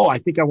I'm like, oh, I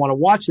think I want to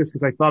watch this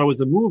because I thought it was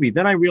a movie.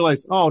 Then I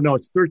realized, oh, no,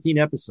 it's 13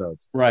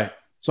 episodes. Right.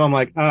 So I'm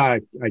like, I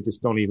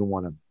just don't even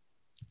want to.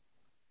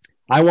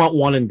 I want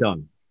one and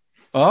done.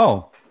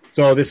 Oh.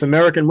 So this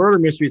American Murder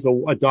Mystery is a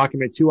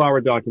 2-hour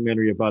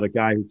documentary about a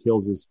guy who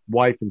kills his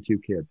wife and 2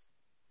 kids.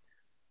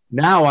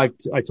 Now, I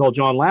told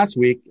John last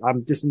week,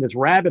 I'm just in this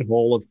rabbit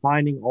hole of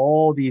finding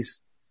all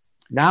these.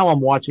 Now I'm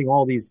watching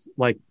all these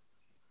like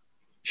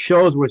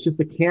shows where it's just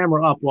a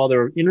camera up while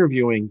they're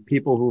interviewing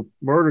people who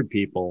murdered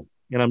people.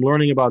 And I'm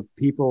learning about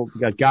people,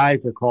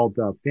 guys that are called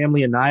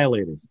family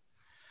annihilators.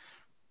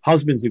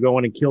 Husbands who go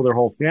in and kill their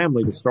whole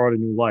family to start a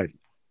new life.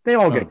 They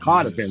all get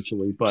caught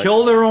eventually, but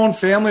kill their own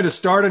family to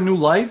start a new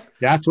life.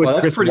 That's what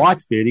Chris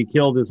Watts did. He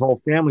killed his whole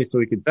family so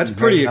he could. That's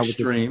pretty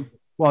extreme.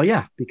 Well,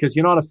 yeah, because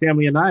you're not a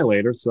family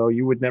annihilator, so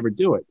you would never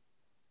do it.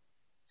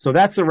 So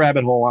that's a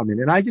rabbit hole I'm in,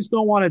 and I just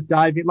don't want to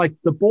dive in. Like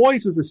The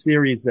Boys was a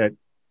series that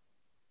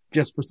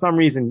just for some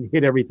reason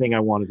hit everything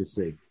I wanted to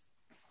see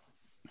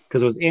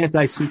because it was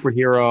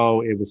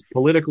anti-superhero. It was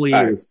politically,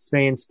 it was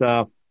saying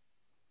stuff.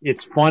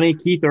 It's funny.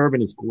 Keith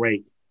Urban is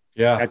great.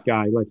 Yeah. That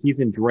guy, like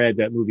he's in Dredd,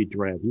 that movie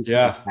Dredd. He's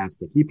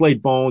fantastic. He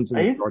played Bones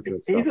in Star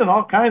Trek. He's in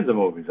all kinds of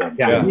movies.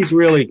 He's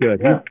really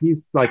good. Yeah.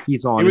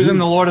 He's on. He was in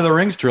the Lord of the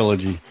Rings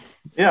trilogy.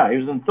 Yeah, he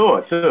was in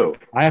Thor too.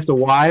 I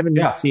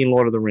haven't seen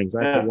Lord of the Rings.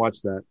 I have to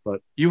watch that.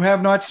 But you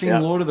have not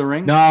seen Lord of the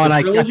Rings? No, and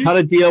I cut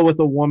a deal with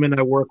a woman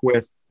I work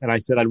with, and I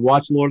said I'd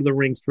watch Lord of the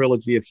Rings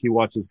trilogy if she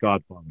watches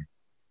Godfather.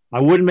 I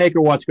wouldn't make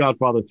her watch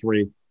Godfather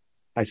 3.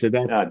 I said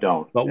that's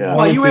don't. But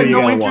well, you had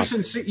no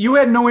interest you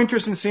had no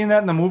interest in seeing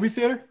that in the movie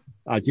theater?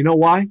 Do you know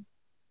why?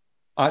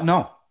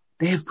 No.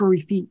 They have furry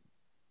feet.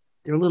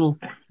 They're little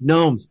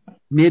gnomes,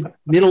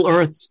 Middle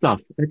Earth stuff.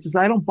 It's just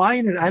I don't buy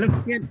in it. I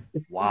don't get.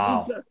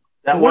 Wow.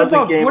 What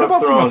about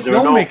from a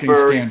filmmaking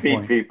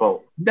standpoint?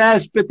 People.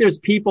 But there's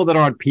people that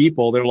aren't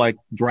people. They're like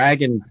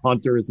dragon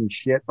hunters and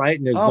shit, right?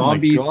 And there's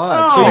zombies. My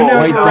God.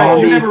 So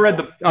you never read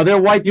the.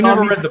 They're white. You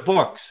never read the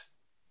books.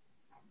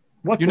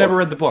 What You books? never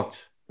read the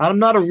books. I'm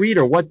not a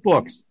reader. What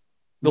books?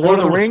 The Lord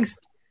of the Rings?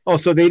 Oh,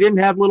 so they didn't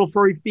have little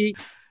furry feet?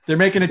 They're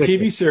making a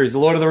TV series, the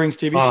Lord of the Rings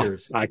TV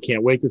series. I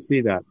can't wait to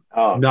see that.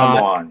 Oh, come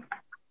on.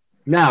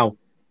 Now,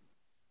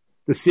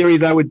 the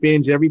series I would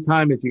binge every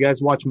time, if you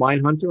guys watch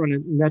Mindhunter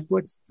on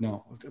Netflix?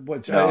 No.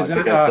 Is No,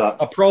 that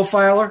a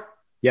profiler?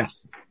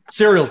 Yes.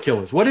 Serial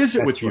killers. What is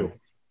it with right. you?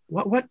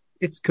 What?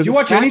 It's because Do you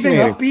watch anything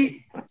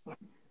upbeat?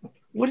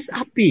 What is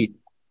upbeat?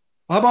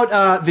 How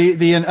about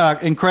the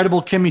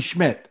incredible Kimmy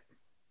Schmidt?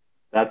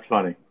 That's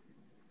funny.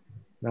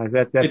 No,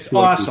 that's It's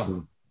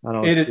awesome.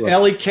 It is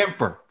Ellie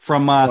Kemper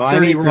from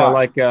 30 Rock. I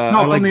like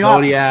the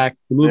Zodiac,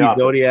 the movie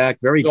Zodiac,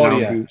 very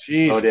Zodiac. downbeat.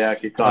 Jesus.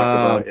 Zodiac, you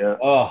talked about, yeah.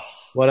 Oh,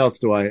 What else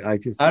do I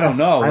don't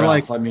know, Ralph.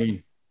 like. I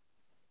mean,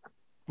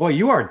 boy,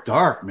 you are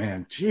dark,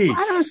 man. Jeez. I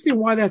don't understand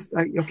why that's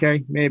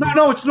okay. Maybe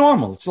No, it's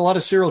normal. It's a lot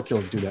of serial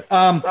killers do that.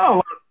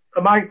 No,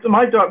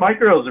 my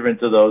girls are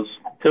into those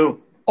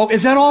too. Oh,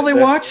 is that all they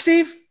watch,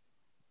 Steve?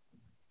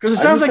 Because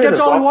it sounds like that's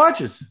all he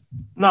watches.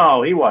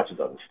 No, he watches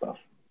other stuff.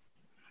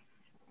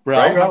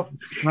 Ralph? Right, Ralph?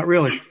 not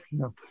really.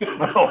 No,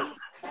 No.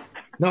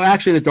 no.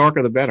 Actually, the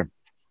darker the better.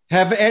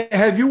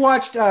 Have you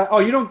watched?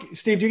 You don't,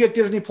 Steve? Do you get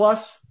Disney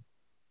Plus?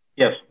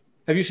 Yes.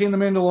 Have you seen The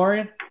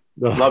Mandalorian?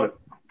 Love it.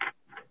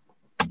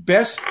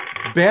 Best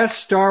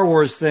Star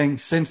Wars thing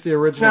since the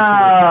original. No,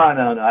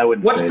 I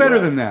wouldn't. What's say better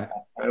that. than that?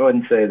 I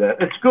wouldn't say that.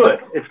 It's good.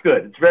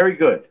 It's very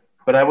good.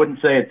 But I wouldn't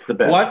say it's the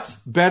best. What's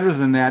better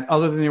than that,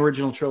 other than the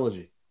original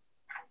trilogy?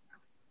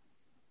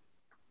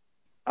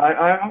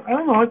 I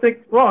don't know. I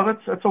think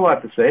that's a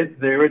lot to say.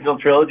 The original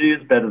trilogy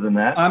is better than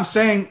that. I'm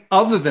saying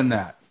other than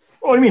that.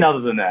 What do you mean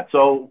other than that?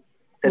 So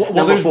it's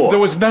there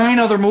was 9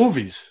 other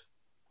movies.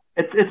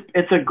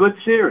 It's a good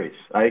series.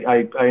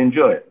 I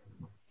enjoy it.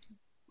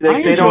 I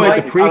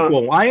enjoyed the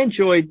prequel. I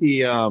enjoyed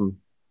the.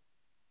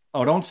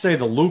 Oh, don't say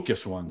the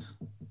Lucas ones.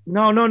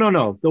 No.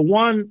 The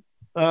one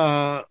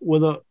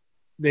with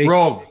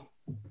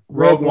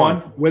Rogue One,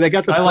 where they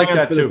got the like plans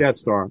that for too. the Death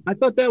Star. I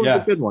thought that was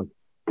a good one.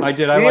 I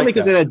did. Mainly like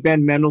because that. it had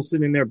Ben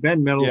Mendelsohn in there.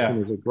 Ben Mendelsohn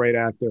is a great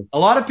actor. A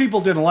lot of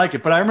people didn't like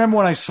it, but I remember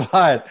when I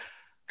saw it,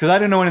 because I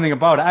didn't know anything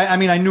about it. I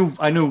mean, I knew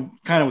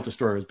kind of what the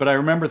story was, but I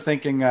remember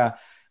thinking,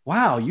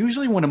 wow,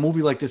 usually when a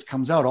movie like this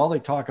comes out, all they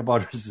talk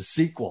about is the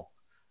sequel.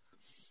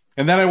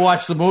 And then I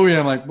watched the movie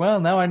and I'm like, well,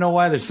 now I know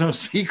why there's no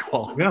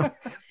sequel. Yeah,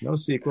 no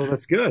sequel.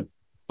 That's good.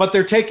 But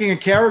they're taking a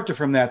character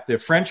from that. The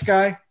French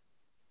guy,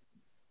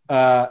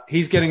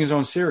 he's getting his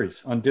own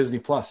series on Disney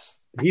Plus.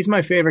 He's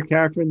my favorite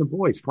character in The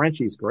Boys.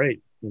 Frenchie's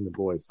great in The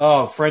Boys.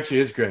 Oh, Frenchie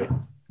is great.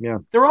 Yeah.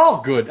 They're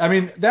all good. I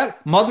mean,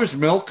 that Mother's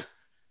Milk.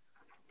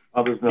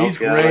 He's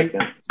great.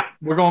 Like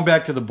We're going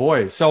back to The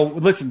Boys. So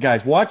listen,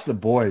 guys, watch The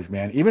Boys,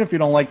 man. Even if you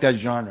don't like that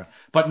genre,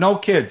 but no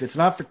kids. It's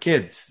not for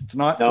kids. It's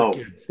not for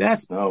kids.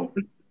 That's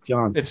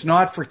John. It's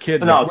not for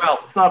kids. No,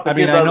 Ralph, it's not for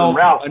kids.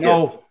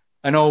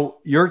 I know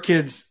your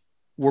kids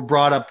were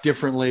brought up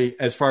differently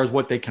as far as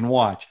what they can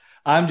watch.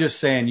 I'm just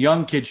saying,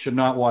 young kids should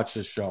not watch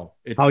this show.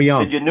 How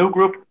young? Did your new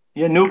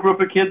group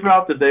of kids,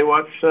 Ralph? Did they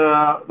watch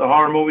the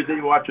horror movies that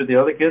you watched with the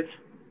other kids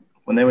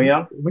when they were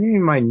young? What do you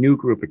mean, my new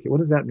group of kids? What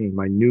does that mean,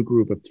 my new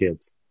group of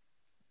kids?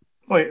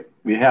 Wait,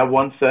 we have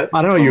one set.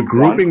 I don't know. You're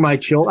grouping my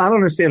children. I don't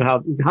understand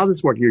how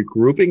this works. You're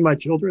grouping my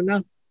children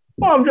now?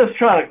 Well, I'm just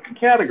trying to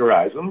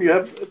categorize them.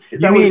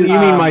 You mean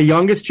my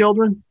youngest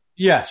children?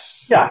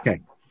 Yes. Yeah.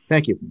 Okay.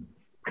 Thank you.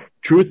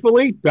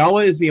 Truthfully,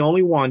 Bella is the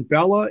only one.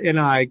 Bella and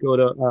I go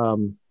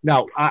to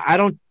now. I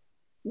don't.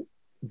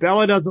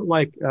 Bella doesn't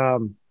like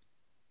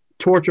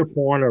torture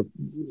porn, or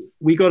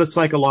we go to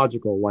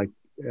psychological. Like,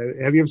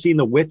 have you ever seen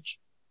The Witch,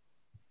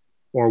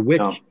 or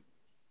No.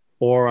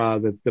 or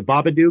the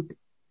Babadook?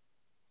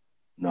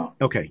 No.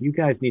 Okay, you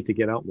guys need to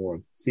get out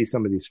more, see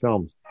some of these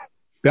films.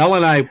 Bella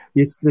and I,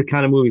 it's the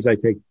kind of movies I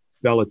take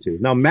Bella to.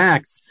 Now,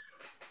 Max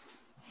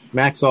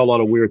saw a lot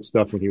of weird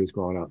stuff when he was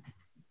growing up.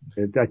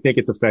 I think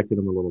it's affected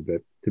him a little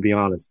bit, to be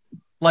honest.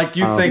 Like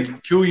you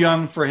think too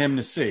young for him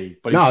to see,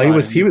 but no,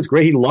 he was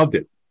great. He loved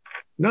it.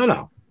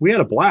 No, we had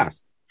a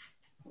blast.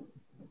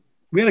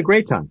 We had a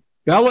great time.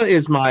 Bella,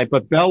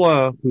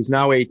 who's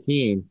now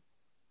 18,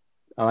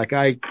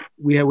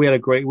 we had a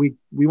great. We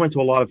went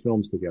to a lot of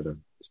films together.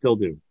 Still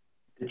do.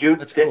 Did you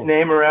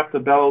name her after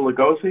Bella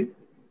Lugosi?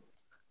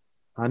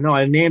 No,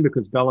 I named her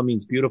because Bella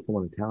means beautiful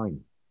in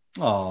Italian.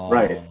 Oh,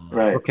 right.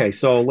 Okay,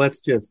 so let's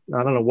just,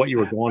 I don't know what you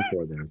were going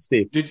for there,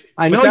 Steve.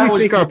 I know you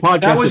think our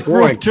podcast is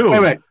boring. Group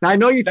 2. Wait. I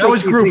know you think that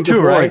was Group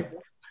 2, right?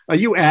 Are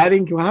you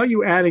adding? How are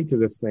you adding to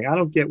this thing? I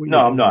don't get what you're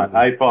I'm not.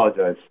 I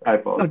apologize.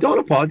 No, don't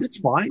apologize. It's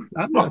fine.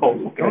 I'm not.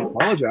 Okay. Don't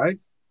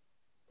apologize.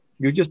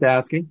 You're just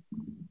asking.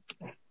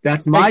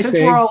 That's my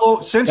thing.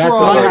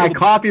 I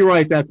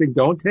copyright that thing.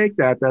 Don't take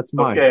that. That's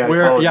mine.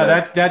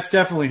 Okay, that's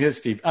definitely his,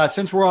 Steve.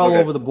 Since we're all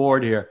over the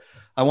board here,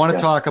 I want to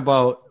talk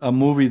about a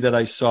movie that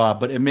I saw,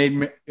 but it made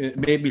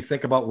me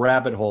think about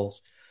rabbit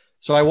holes.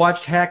 So I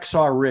watched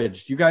Hacksaw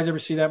Ridge. You guys ever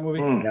see that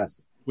movie?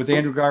 Yes. With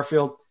Andrew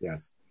Garfield?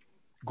 Yes.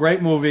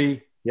 Great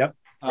movie. Yep.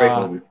 Great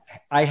movie.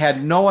 I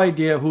had no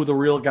idea who the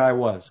real guy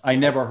was. I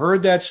never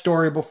heard that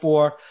story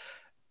before.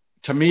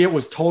 To me, it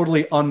was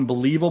totally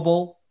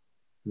unbelievable.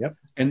 Yep.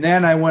 And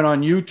then I went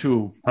on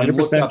YouTube and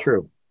looked up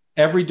true.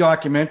 every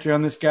documentary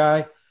on this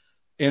guy,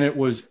 and it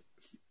was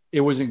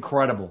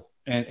incredible.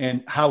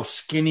 And how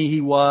skinny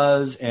he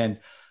was, and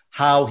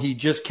how he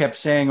just kept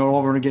saying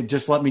over and again,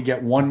 just let me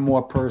get one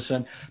more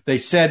person. They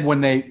said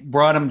when they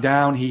brought him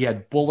down, he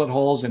had bullet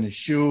holes in his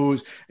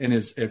shoes and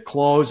his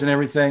clothes and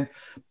everything.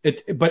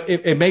 But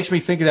it makes me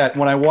think of that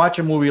when I watch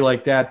a movie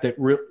like that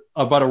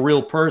about a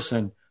real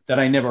person that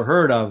I never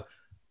heard of.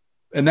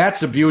 And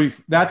that's the beauty.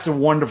 That's a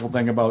wonderful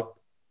thing about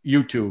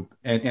YouTube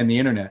and the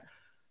internet.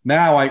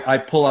 Now I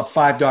pull up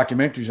 5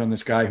 documentaries on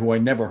this guy who I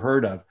never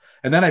heard of.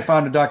 And then I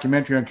found a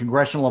documentary on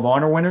Congressional of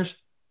Honor winners.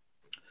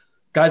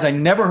 Guys I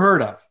never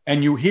heard of.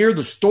 And you hear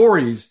the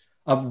stories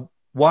of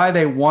why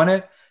they won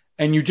it,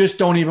 and you just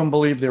don't even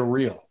believe they're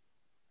real.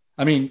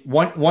 I mean,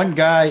 one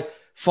guy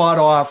fought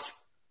off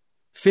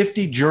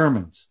 50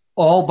 Germans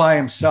all by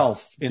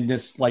himself in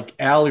this like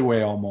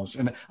alleyway almost.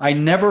 And I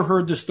never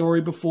heard the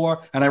story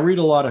before. And I read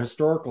a lot of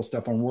historical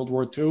stuff on World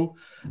War II.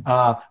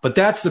 But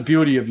that's the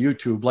beauty of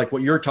YouTube, like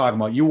what you're talking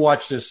about. You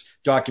watch this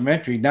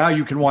documentary. Now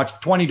you can watch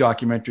 20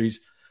 documentaries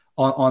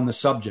on the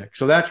subject.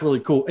 So that's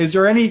really cool. Is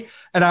there any,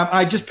 and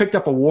I just picked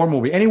up a war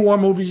movie. Any war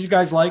movies you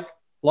guys like?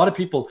 A lot of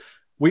people,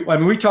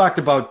 we talked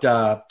about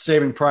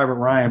Saving Private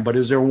Ryan, but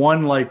is there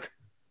one like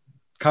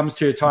comes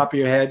to the top of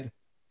your head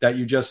that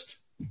you just,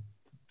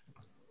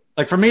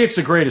 like for me, it's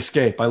The Great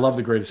Escape. I love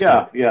The Great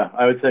Escape. Yeah.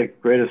 I would say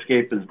Great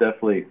Escape is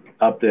definitely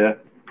up there.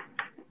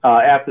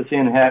 After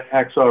seeing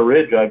Hacksaw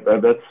Ridge,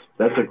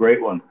 that's a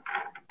great one.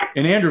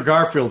 And Andrew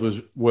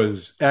Garfield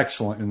was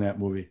excellent in that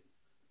movie.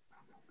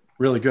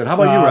 Really good. How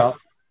about you, Ralph?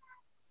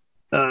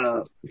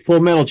 Full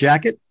Metal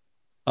Jacket.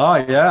 Oh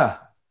yeah,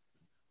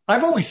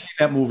 I've only seen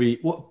that movie.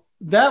 Well,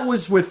 that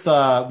was with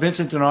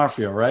Vincent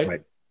D'Onofrio,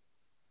 right?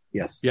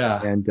 Yes.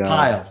 Yeah. And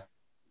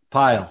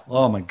Pyle.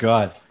 Oh my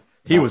God,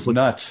 he was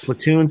nuts.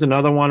 Platoon's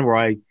another one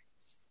where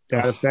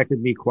that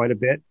affected me quite a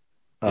bit.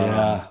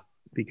 Yeah.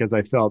 Because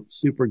I felt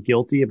super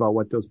guilty about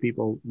what those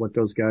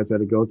guys had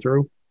to go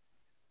through.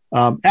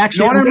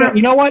 Actually,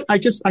 you know what? I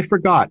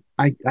forgot.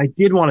 I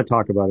did want to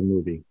talk about a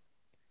movie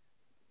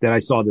that I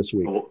saw this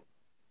week.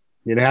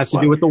 It has to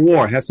do with the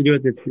war. It has to do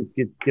with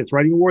it gets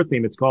right in the war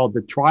theme. It's called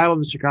The Trial of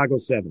the Chicago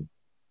 7.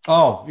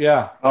 Oh,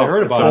 yeah. I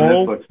heard about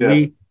it.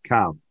 Holy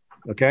cow.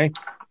 Okay.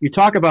 You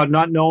talk about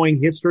not knowing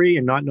history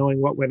and not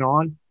knowing what went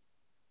on.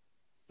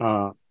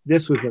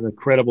 This was an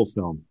incredible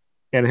film,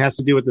 and it has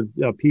to do with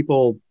the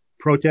people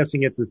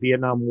protesting against the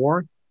Vietnam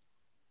War.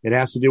 It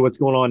has to do with what's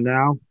going on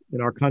now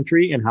in our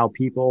country and how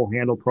people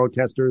handle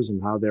protesters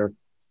and how they're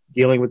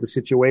dealing with the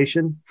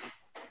situation.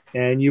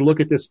 And you look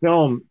at this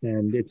film,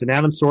 and it's an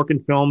Adam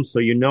Sorkin film, so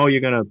you know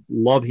you're going to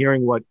love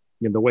hearing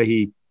the way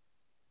he...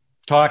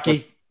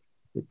 Talky.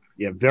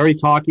 Yeah, very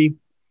talky.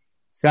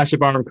 Sacha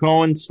Baron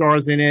Cohen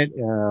stars in it.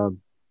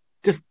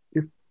 Just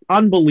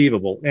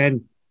unbelievable.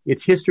 And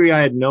it's history I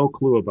had no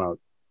clue about.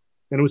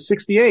 And it was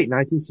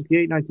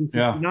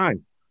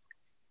 1969.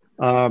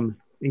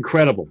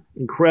 Incredible.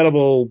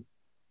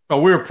 Oh,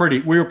 we were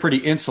pretty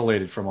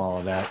insulated from all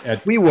of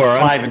that. We were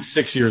 5 and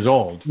 6 years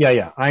old.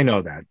 Yeah, I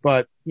know that.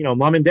 But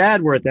mom and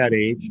dad were at that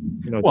age.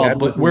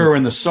 But we were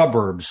in the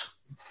suburbs.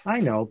 I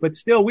know, but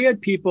still, we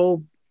had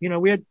people.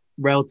 We had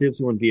relatives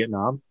who were in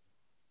Vietnam.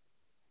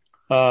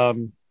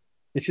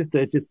 It just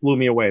blew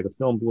me away. The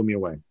film blew me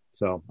away.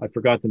 So I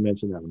forgot to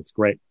mention that one. It's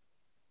great.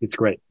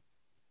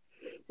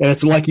 And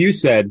it's like you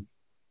said,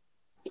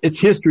 it's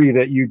history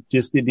that you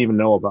just didn't even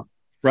know about.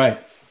 Right.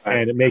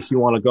 And it makes you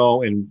want to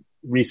go and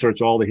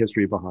research all the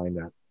history behind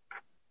that.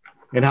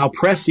 And how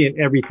prescient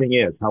everything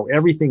is, how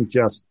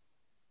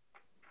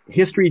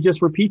history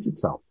just repeats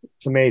itself.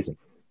 It's amazing.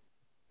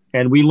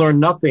 And we learn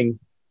nothing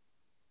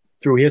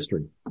through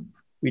history.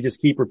 We just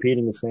keep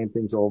repeating the same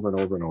things over and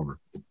over and over.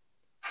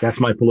 That's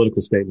my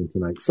political statement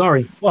tonight.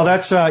 Sorry. Well,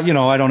 that's, I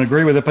don't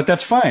agree with it, but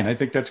that's fine. I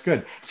think that's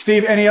good.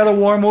 Steve, any other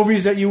war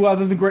movies that you,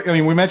 other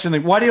than we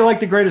mentioned, why do you like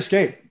The Great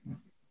Escape?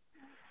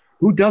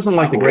 Who doesn't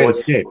like The Great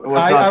Escape?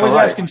 I was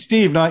asking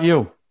Steve, not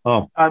you.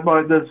 Oh.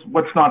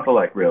 What's not to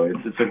like, really?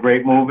 It's a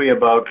great movie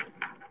about,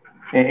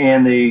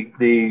 and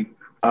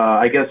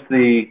I guess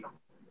the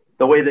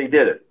way they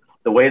did it,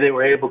 the way they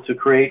were able to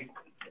create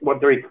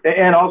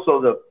and also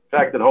the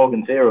fact that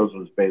Hogan's Heroes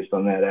was based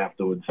on that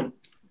afterwards.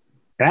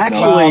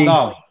 Actually,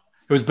 no.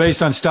 It was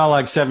based on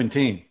Stalag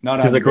 17.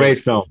 It's a great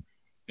film.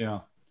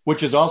 Yeah.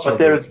 Which is also.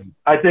 But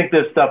I think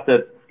there's stuff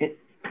that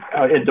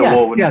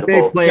interwoven. Yeah,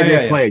 they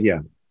played. Yeah.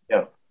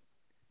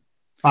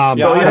 I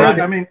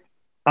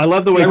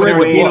love the way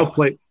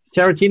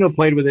Tarantino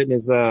played with it in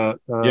his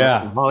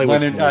Hollywood.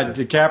 Leonardo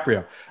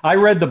DiCaprio. I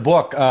read the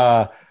book.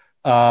 The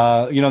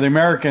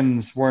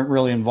Americans weren't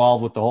really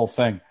involved with the whole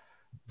thing,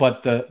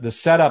 but the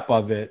setup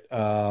of it,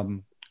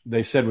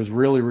 they said was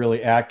really,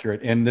 really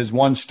accurate. And there's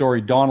one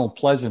story, Donald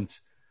Pleasant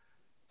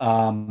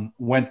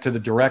went to the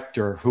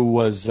director who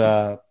was,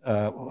 I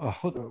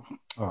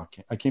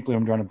can't believe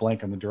I'm drawing a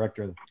blank on the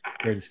director of The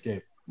Great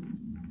Escape.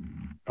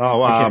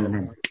 I can't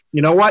remember.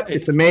 You know what?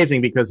 It's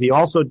amazing because he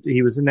was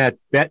in that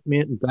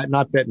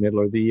not Bette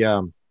Midler,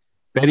 the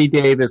Betty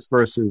Davis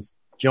versus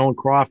Joan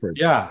Crawford.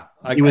 Yeah.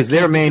 He was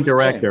their main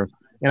director.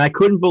 And I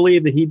couldn't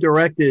believe that he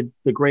directed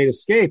The Great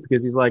Escape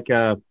because he's like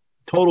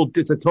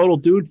it's a total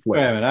dude flick.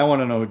 Wait a minute, I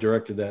want to know who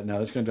directed that now.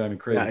 That's going to drive me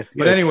crazy. Yeah,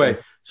 but anyway,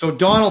 so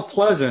Donald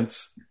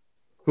Pleasance,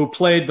 who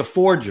played the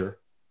forger,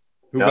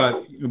 who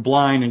got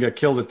blind and got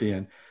killed at the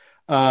end,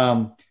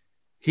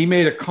 he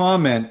made a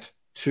comment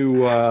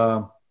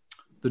to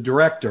the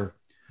director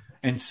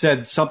and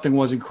said something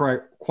wasn't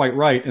quite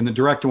right, and the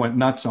director went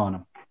nuts on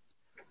him.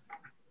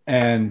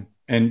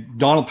 And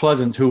Donald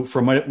Pleasance, who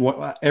from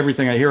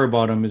everything I hear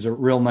about him, is a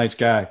real nice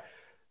guy.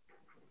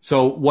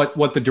 So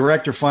what the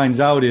director finds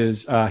out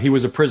is he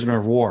was a prisoner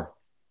of war,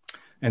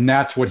 and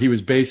that's what he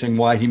was basing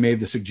why he made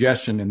the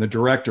suggestion. And the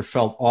director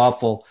felt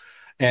awful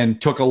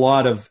and took a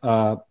lot of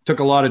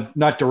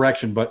not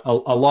direction, but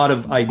a lot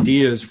of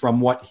ideas from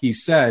what he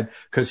said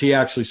because he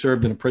actually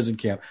served in a prison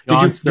camp.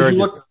 John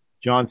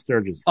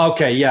Sturges.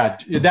 Okay, yeah,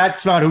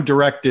 that's not who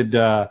directed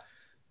Baby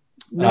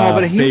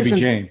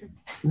Jane.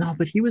 No,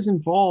 but he was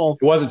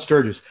involved. It wasn't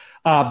Sturges.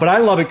 But I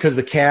love it because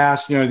the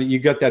cast, you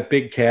got that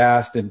big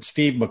cast, and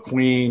Steve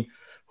McQueen,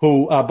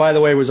 who, by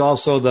the way, was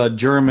also the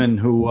German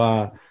who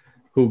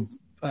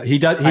he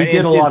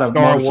did a lot of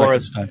Star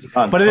Wars stunts.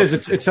 But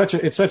it's such a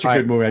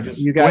good movie.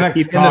 You guys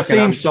keep talking.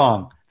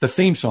 The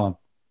theme song,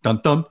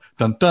 dun dun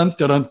dun dun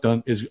dun dun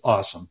dun, is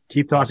awesome.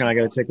 Keep talking. I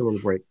got to take a little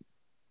break.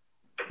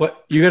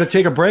 What? You got to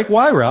take a break?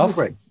 Why, Ralph?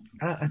 Break.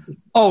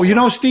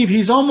 Steve,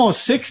 he's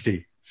almost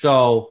 60,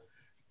 so.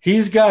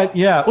 He's got,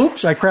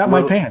 oops, I crapped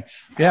my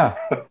pants. Yeah.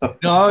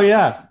 Oh,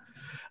 yeah.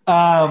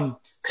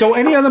 So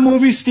any other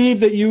movies,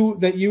 Steve, that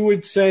you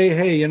would say,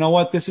 hey, you know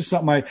what, this is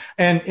something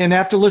and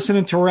after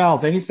listening to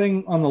Ralph,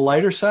 anything on the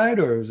lighter side,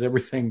 or is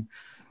everything,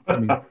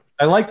 I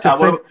like to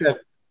think that.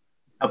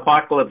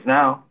 Apocalypse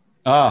Now.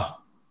 Have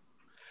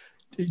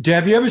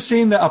you ever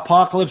seen the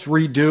Apocalypse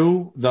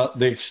redo,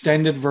 the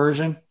extended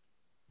version?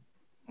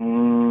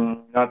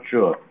 Not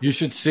sure. You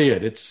should see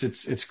it.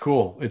 It's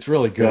cool. It's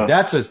really good.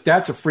 Yeah.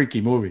 That's a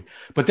freaky movie.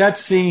 But that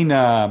scene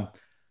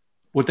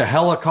with the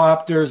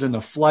helicopters and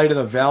the flight of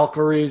the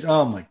Valkyries,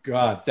 oh my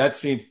God, that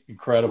scene's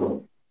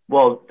incredible.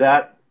 Well,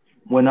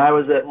 when I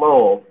was at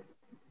Lowell,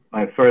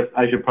 I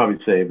should probably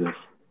save this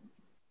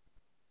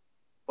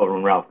for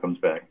when Ralph comes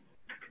back.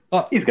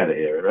 He's got to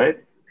hear it,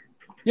 right?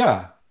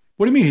 Yeah.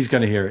 What do you mean he's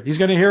going to hear it? He's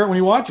going to hear it when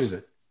he watches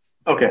it.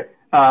 Okay.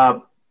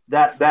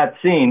 That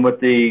scene with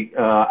the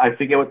I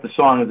forget what the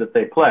song is that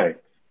they play.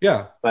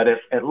 Yeah. But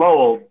at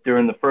Lowell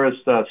during the first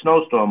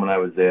snowstorm when I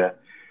was there,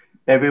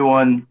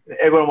 everyone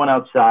went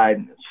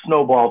outside.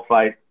 Snowball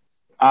fight.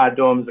 Our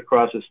dorms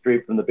across the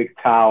street from the big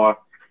tower.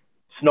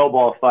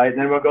 Snowball fight,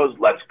 and everyone goes,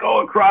 "Let's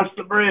go across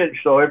the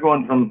bridge." So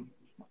everyone from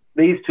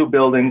these two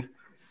buildings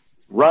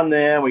run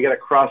there. We got to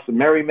cross the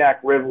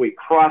Merrimack River. We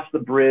cross the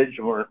bridge.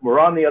 And we're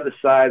on the other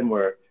side, and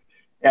we're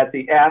at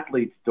the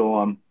athletes'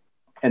 dorm,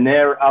 and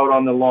they're out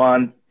on the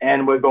lawn.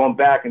 And we're going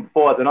back and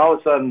forth. And all of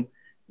a sudden,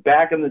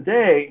 back in the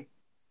day,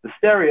 the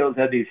stereos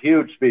had these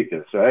huge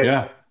speakers, right?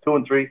 Yeah. 2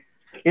 and 3.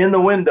 In the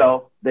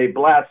window, they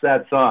blast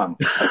that song.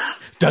 It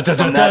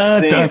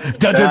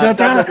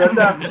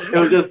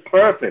was just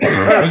perfect.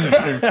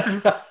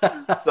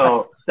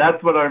 So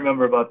that's what I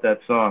remember about that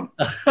song.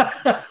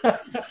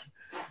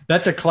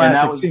 That's a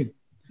classic scene.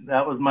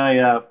 That was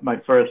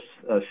my first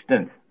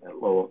stint at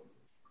Lowell.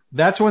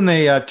 That's when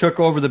they took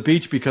over the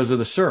beach because of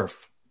the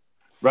surf.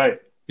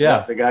 Right.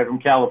 Yeah. The guy from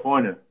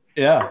California.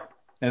 Yeah.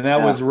 And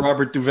that was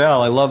Robert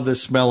Duvall. I love the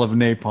smell of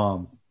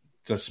napalm.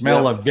 The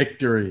smell of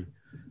victory.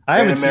 I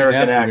haven't seen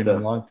that movie in a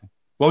long time.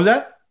 What was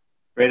that?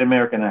 Great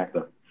American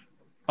actor.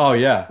 Oh,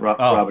 yeah.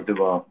 Robert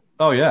Duvall.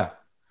 Oh, yeah.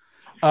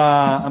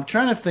 I'm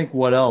trying to think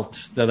what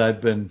else that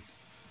I've been...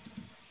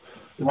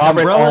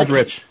 Robert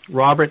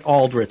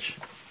Aldrich.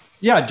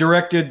 Yeah,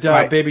 directed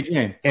Baby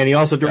Jane. And he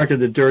also directed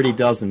The Dirty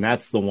Dozen.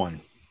 That's the one.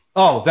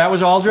 Oh, that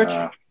was Aldrich?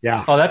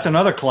 Yeah. Oh, that's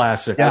another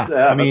classic. Yeah.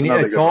 I mean,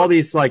 it's all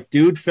these like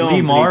dude films.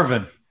 Lee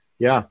Marvin.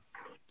 Yeah.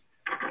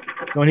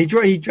 When he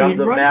Guns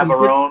of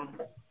Navarone.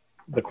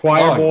 The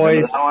Choir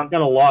Boys. Got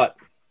a lot.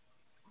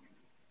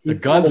 The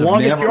Guns of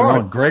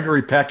Navarone.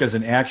 Gregory Peck as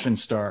an action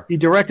star. He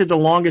directed The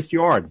Longest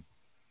Yard.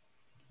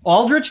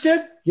 Aldrich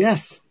did?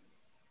 Yes.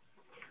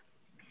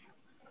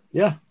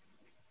 Yeah.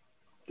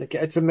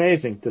 It's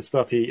amazing the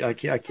stuff I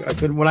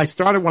couldn't when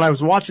I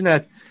was watching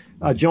that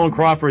Joan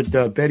Crawford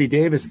Betty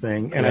Davis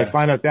thing and I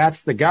find out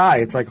that's the guy.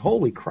 It's like,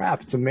 holy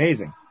crap, it's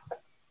amazing.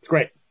 It's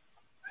great.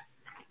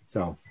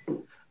 So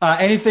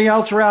anything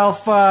else,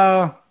 Ralph,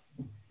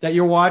 that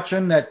you're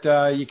watching that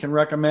you can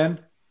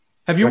recommend?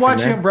 Have you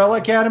watched The Umbrella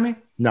Academy?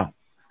 No.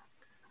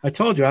 I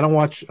told you I don't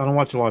watch a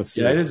lot of series.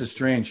 Yeah, it is a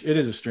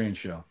strange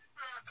show.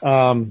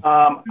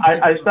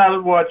 I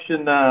started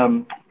watching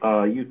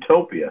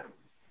Utopia.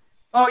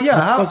 Oh yeah,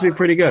 that's supposed to be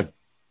pretty good.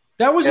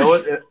 That was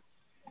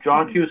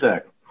John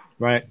Cusack,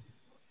 right?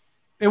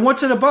 And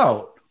what's it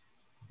about?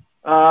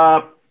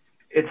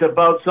 It's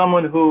about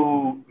someone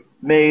who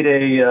made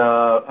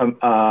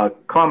a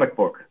comic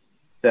book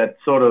that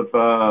sort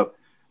of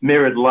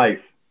mirrored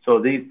life.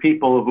 So these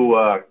people who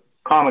are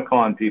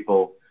Comic-Con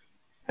people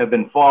have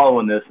been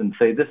following this and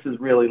say this is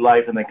really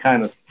life, and they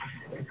kind of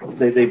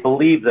They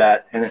believe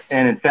that, and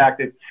in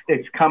fact,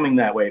 it's coming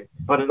that way.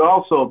 But it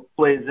also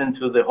plays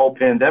into the whole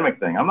pandemic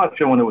thing. I'm not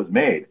sure when it was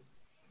made.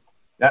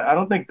 I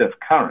don't think that's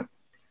current,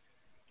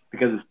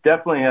 because it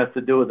definitely has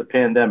to do with the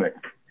pandemic.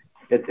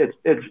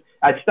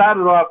 I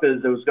started off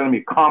as it was going to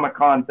be a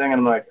Comic-Con thing,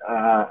 and I'm like,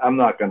 I'm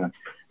not going to,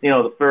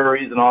 the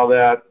furries and all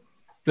that.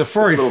 The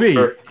furry feet.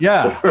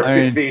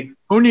 Feet.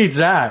 Who needs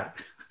that?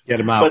 Get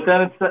them out. But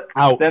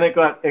then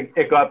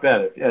it got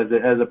better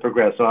as it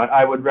progressed. So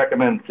I would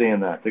recommend seeing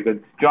that, because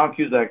John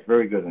Cusack's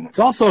very good in it. It's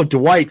also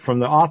Dwight from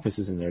The Office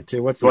is in there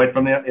too. What's Dwight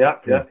from yeah,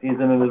 he's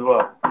in it as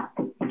well.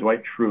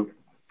 Dwight Schrute.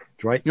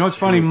 Dwight. You know what's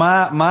funny?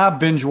 Ma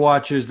binge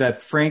watches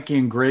that Frankie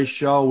and Grace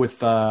show with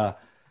Jane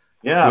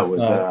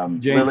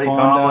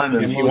Fonda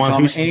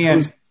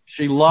and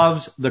she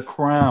loves The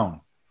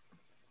Crown.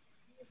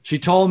 She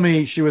told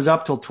me she was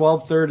up till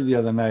 12:30 the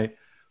other night,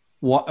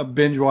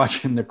 binge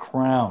watching The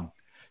Crown.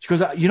 She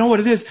goes, you know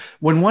what it is?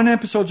 When one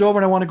episode's over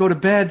and I want to go to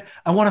bed,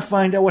 I want to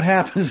find out what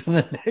happens in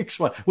the next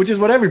one, which is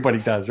what everybody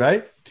does,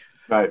 right?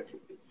 Right.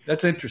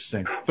 That's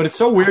interesting. But it's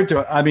so weird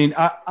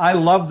I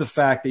love the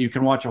fact that you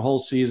can watch a whole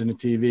season of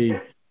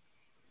TV.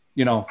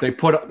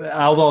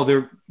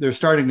 Although they're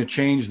starting to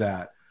change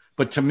that.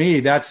 But to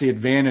me, that's the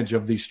advantage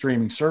of these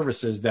streaming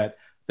services, that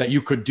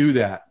you could do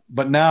that.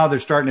 But now they're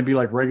starting to be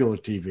like regular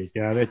TV.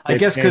 Yeah, I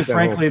guess because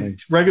frankly,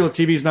 regular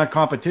TV is not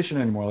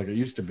competition anymore like it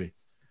used to be.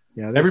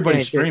 Yeah,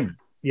 everybody's streaming.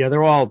 Yeah,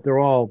 they're all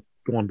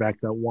going back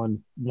to that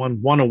one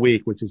a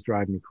week, which is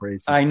driving me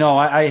crazy. I know.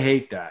 I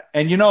hate that.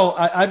 And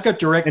I've got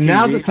DirecTV. And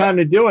now's the time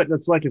to do it.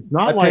 It's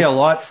not. I pay a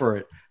lot for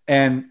it.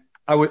 And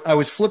I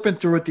was flipping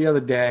through it the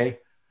other day,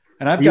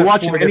 and I've got. You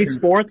watching any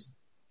sports?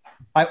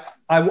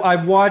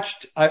 I've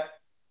watched.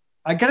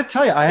 I got to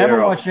tell you, I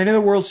haven't watched any of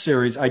the World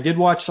Series. I did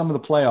watch some of the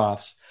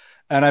playoffs,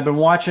 and I've been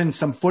watching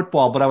some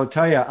football. But I would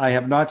tell you, I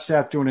have not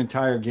sat through an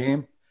entire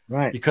game.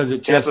 Right. Because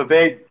it Tampa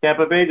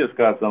Bay just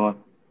got someone.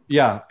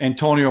 Yeah,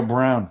 Antonio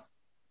Brown.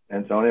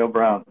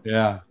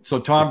 Yeah. So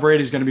Tom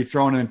Brady's going to be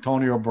throwing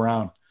Antonio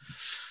Brown.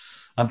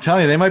 I'm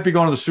telling you, they might be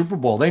going to the Super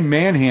Bowl. They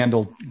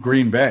manhandled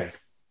Green Bay.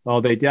 Oh,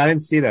 they did? I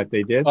didn't see that.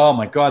 They did? Oh,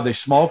 my God. They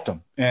smoked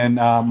them. And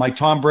my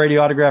Tom Brady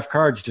autograph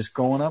card's just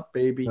going up,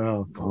 baby.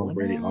 Oh, Tom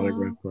Brady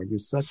autograph card. You're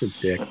such a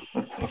dick.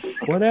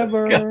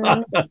 Whatever.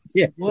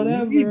 Yeah,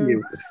 whatever.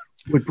 You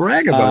would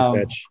brag about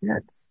that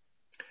shit.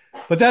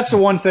 But that's the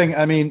one thing.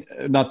 I mean,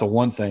 not the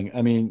one thing.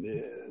 I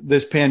mean,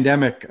 this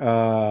pandemic,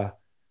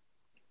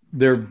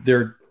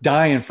 they're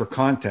dying for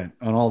content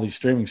on all these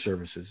streaming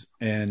services,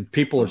 and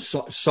people are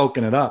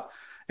soaking it up.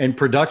 And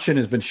production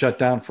has been shut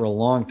down for a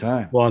long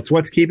time. Well, it's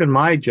what's keeping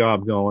my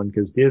job going,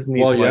 because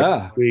Disney. Well,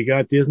 yeah, we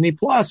got Disney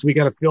Plus. We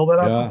got to fill that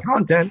up with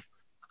content.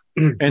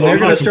 And they're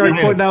going to start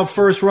putting out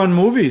first-run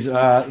movies.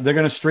 They're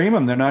going to stream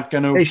them. They're not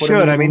going to. They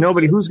should. I mean,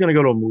 who's going to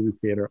go to a movie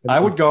theater? I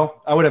would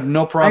go. I would have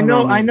no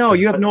problem. I know.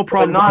 You have no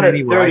problem. But not at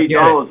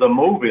 $30 a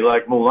movie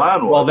like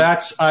Mulan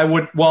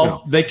was.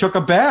 Well, they took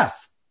a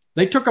bath.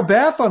 They took a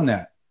bath on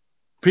that.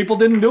 People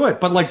didn't do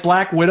it. But like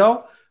Black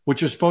Widow,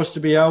 which is supposed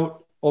to be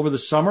out over the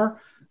summer,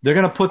 they're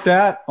going to put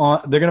that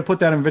on. They're going to put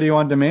that in video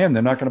on demand.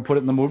 They're not going to put it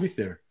in the movie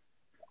theater.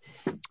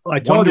 Well, I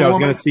told you I was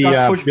going to see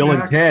Bill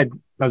and Ted.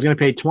 I was going to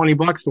pay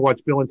 $20 to watch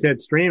Bill and Ted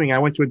streaming. I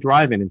went to a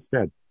drive-in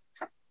instead.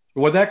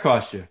 What'd that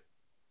cost you?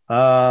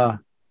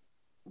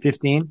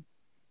 $15.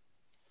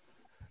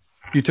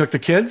 You took the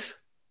kids?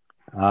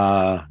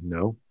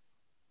 No.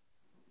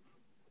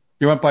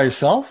 You went by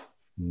yourself?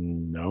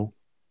 No.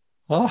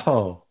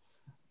 Oh,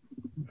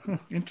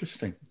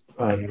 interesting.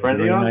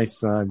 Very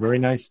nice. Very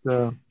nice.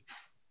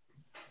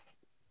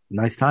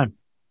 Nice time.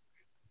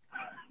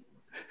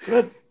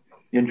 Good.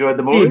 You enjoyed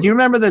the movie? Hey, do you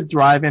remember the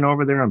drive-in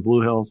over there on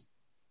Blue Hills?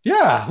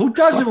 Yeah, who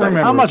doesn't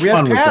remember? How much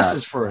fun was that? We had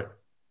passes for it.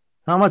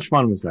 How much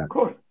fun was that? Of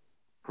course.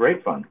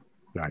 Great fun.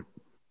 Right.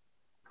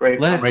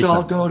 Let's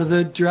all go to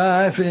the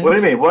drive-in. What do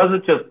you mean? It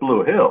wasn't just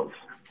Blue Hills.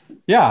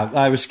 Yeah,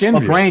 I was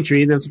Skinview.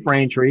 Braintree. There's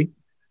Braintree.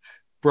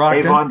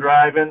 Brockton. Avon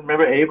Drive-In.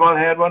 Remember Avon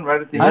had one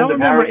right at the end of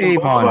Harrison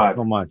Boulevard? I don't remember Avon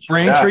so much.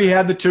 Braintree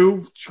had the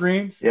two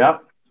screens?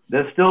 Yep.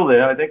 They're still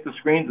there. I think the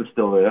screens are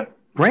still there.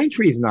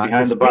 Braintree's not.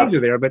 Behind the screens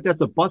are there, but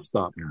that's a bus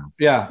stop now.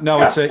 Yeah.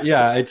 No, it's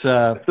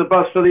a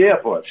bus for the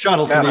airport.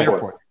 Shuttle to the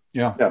airport.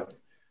 Yeah.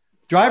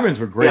 Drive-ins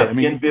were great. Yeah, I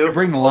mean, you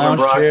bring the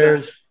lounge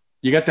chairs.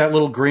 You got that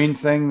little green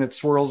thing that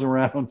swirls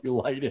around. You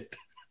light it.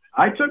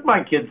 I took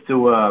my kids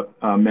to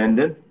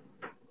Mendon.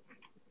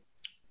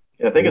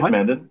 Yeah, I think it's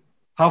Mendon.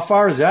 How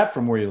far is that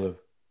from where you live?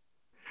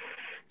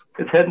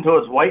 It's heading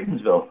towards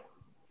Whitensville.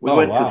 We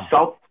went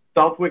to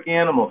Southwick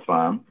Animal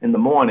Farm in the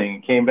morning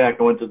and came back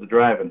and went to the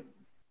drive-in.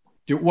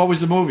 What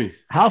was the movie?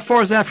 How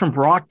far is that from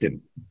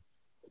Brockton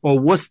or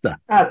Worcester?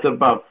 That's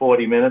about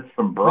 40 minutes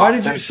from Brockton. Why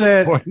did you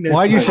say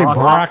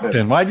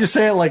Brockton? Why'd you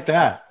say it like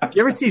that? Did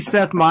you ever see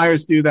Seth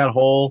Meyers do that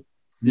whole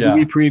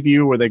movie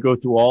preview where they go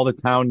through all the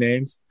town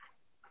names?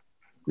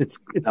 It's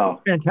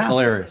fantastic.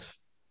 Hilarious.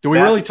 Do we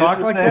really talk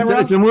like that?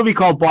 It's a movie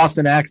called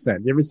Boston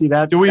Accent. You ever see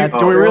that? Do we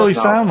really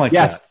sound like that?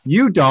 Yes.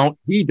 You don't.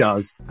 He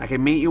does. I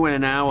can meet you in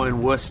an hour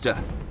in Worcester.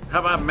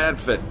 How about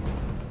Medford?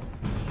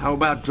 How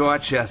about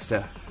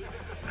Dorchester?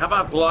 How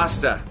about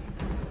Gloucester?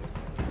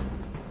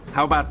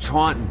 How about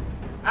Taunton?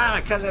 My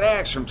cousin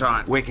Eric's from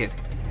Taunton. Wicked.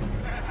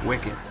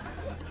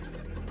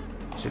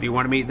 So do you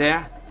want to meet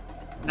there?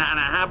 Nah,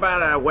 how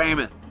about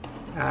Weymouth?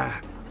 How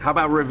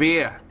about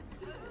Revere?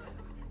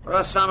 What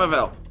about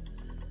Somerville?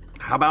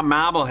 How about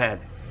Marblehead?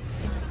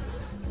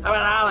 How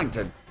about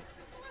Arlington?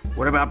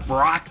 What about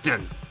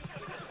Brockton?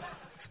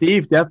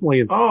 Steve definitely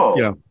is.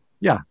 Oh.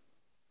 Yeah.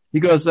 He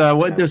goes,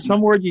 what? There's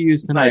some word you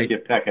used tonight.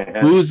 Get peck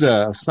ahead.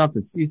 Booza or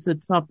something. You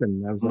said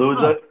something. I was like,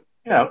 Loser?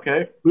 Yeah,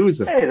 okay.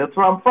 Booza. Hey, that's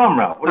where I'm from,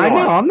 Ralph. What do you I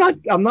know. want?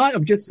 I'm not.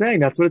 I'm just saying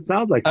that's what it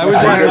sounds like. I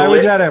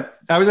was at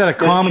a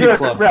comedy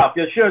club. Ralph,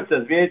 your shirt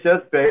says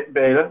VHS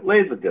Beta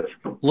Laserdisc.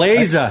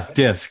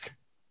 Laserdisc.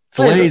 It's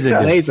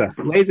Laserdisc.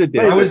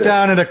 Laserdisc. I was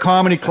down at a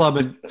comedy club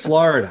in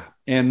Florida,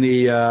 and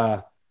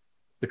the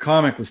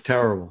comic was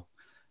terrible.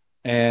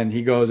 And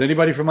he goes,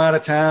 "Anybody from out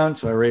of town?"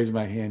 So I raised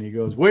my hand. He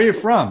goes, "Where are you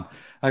from?"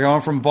 I go,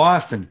 "I'm from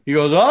Boston." He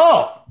goes,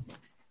 "Oh,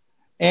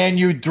 and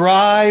you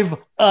drive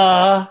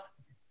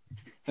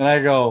And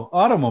I go,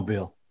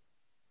 "Automobile."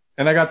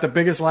 And I got the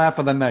biggest laugh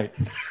of the night.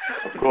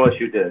 Of course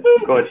you did.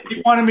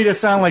 He wanted me to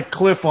sound like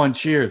Cliff on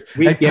Cheers.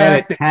 We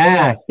get it.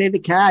 Cat. Say the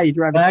cat. You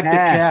drive a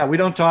cat. We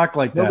don't talk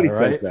like Nobody that.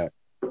 Nobody says that.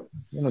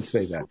 You don't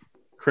say that.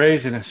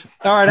 Craziness.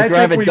 All right. I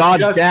drive a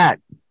Dodge Dat.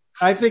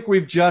 I think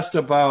we've just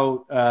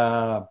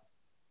about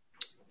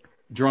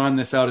drawn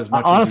this out as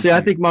much. Honestly,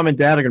 I think Mom and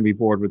Dad are going to be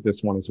bored with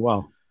this one as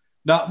well.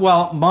 No,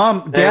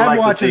 well, Dad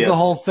watches the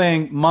whole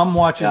thing. Mom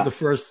watches the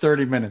first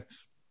 30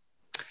 minutes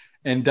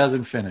and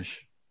doesn't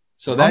finish.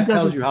 So that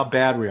tells you how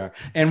bad we are.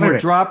 And we're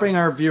dropping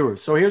our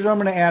viewers. So here's what I'm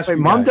going to ask you.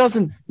 Mom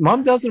doesn't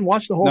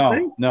watch the whole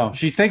thing? No.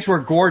 She thinks we're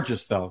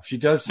gorgeous, though. She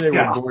does say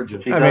we're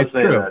gorgeous. She does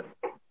say that.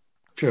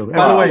 It's true.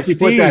 By the way,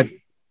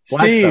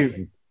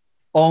 Steve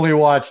only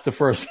watched the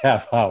first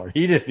half hour.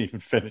 He didn't even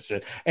finish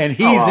it. And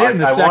he's in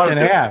the second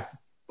half.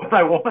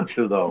 I want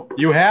to, though.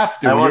 You have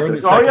to.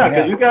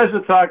 Because you guys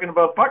are talking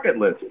about bucket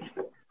lists.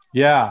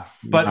 Yeah,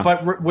 but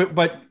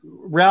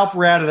Ralph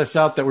ratted us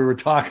out that we were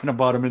talking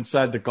about him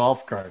inside the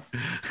golf cart,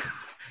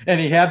 and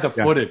he had the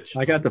footage.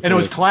 I got the footage. And it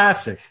was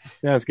classic.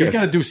 Yeah, it's good. He's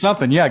going to do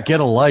something. Yeah, get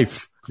a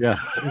life. Yeah,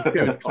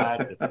 it was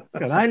classic.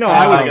 Good. I know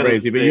I was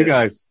crazy, but you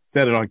guys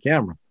said it on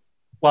camera.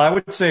 Well, I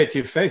would say it to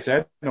your face. I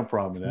had no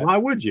problem with that. Why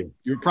would you?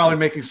 You were probably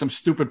making some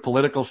stupid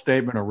political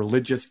statement or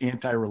religious,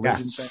 anti-religion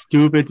thing.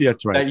 Stupid.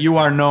 That's right. That you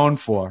are known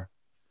for.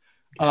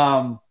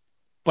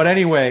 But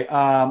anyway,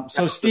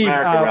 so Steve,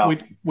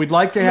 we'd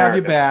like to have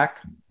you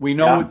back. We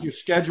know with your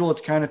schedule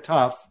it's kind of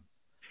tough,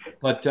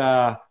 but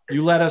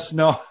you let us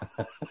know.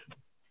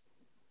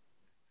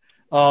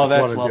 Oh,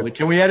 that's lovely.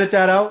 Can we edit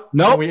that out?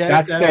 Nope,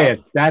 that's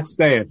staying. That's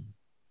staying.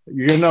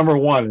 You're number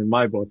one in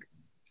my book.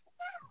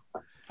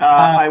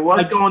 I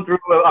was going through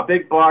a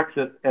big box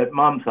at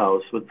Mom's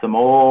house with some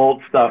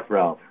old stuff,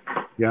 Ralph.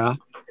 Yeah.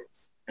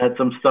 Had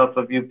some stuff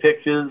of you,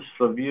 pictures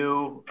of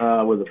you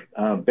with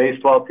a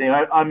baseball team.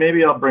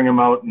 Maybe I'll bring them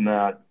out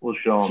and we'll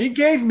show them. She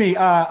gave me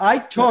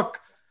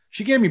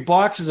she gave me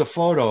boxes of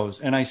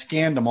photos and I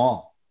scanned them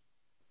all.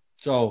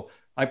 So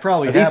I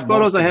probably have these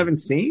photos I haven't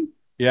seen.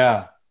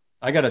 Yeah,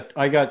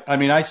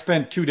 I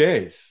spent 2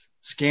 days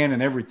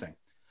scanning everything,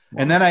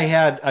 and then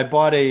I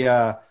bought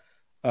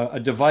a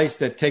device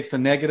that takes the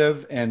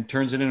negative and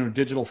turns it into a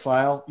digital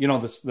file. You know,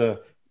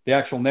 the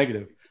actual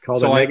negative.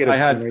 So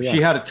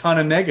she had a ton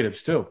of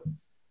negatives too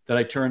that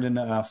I turned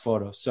into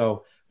photos.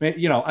 So,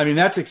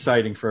 that's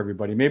exciting for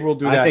everybody. Maybe we'll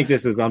do that. I think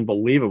this is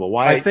unbelievable.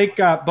 Why? I think,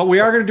 but we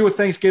are going to do a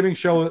Thanksgiving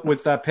show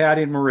with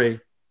Patty and Marie,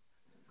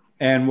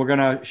 and we're going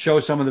to show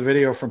some of the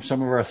video from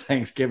some of our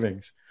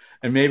Thanksgivings,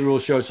 and maybe we'll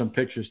show some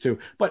pictures too.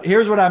 But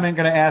here's what I'm going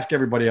to ask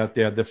everybody out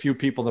there, the few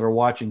people that are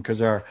watching,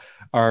 because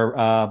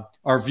our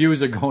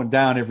views are going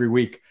down every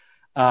week.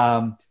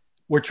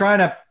 We're trying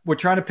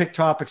to pick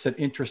topics that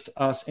interest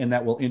us and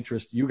that will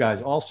interest you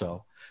guys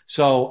also.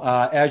 So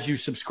as you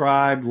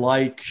subscribe,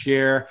 like,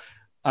 share,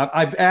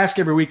 I've asked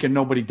every week and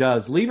nobody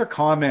does. Leave a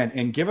comment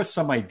and give us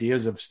some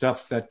ideas of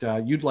stuff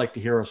that you'd like to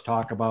hear us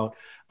talk about.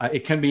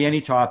 It can be any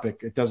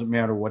topic. It doesn't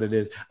matter what it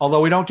is.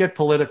 Although we don't get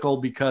political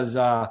because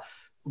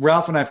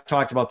Ralph and I have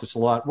talked about this a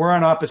lot. We're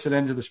on opposite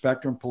ends of the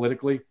spectrum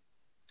politically,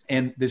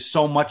 and there's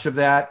so much of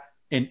that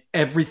in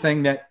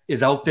everything that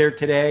is out there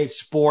today,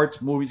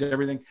 sports, movies,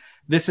 everything.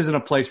 This isn't a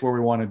place where we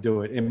want to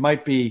do it. It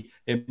might be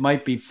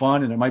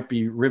fun and it might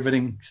be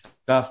riveting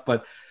stuff,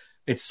 but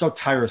it's so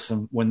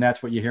tiresome when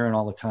that's what you're hearing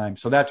all the time.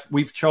 So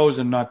we've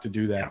chosen not to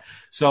do that. Yeah.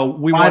 So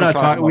we don't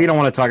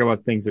want to talk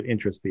about things that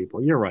interest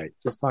people. You're right.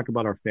 Just talk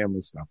about our family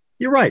stuff.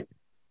 You're right.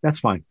 That's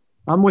fine.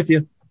 I'm with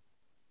you.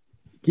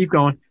 Keep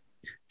going.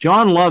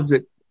 John loves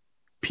it.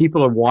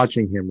 People are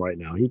watching him right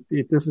now.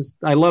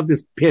 I love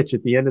this pitch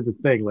at the end of the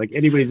thing. Like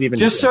anybody's even.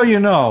 Just so you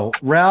know,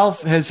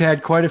 Ralph has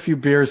had quite a few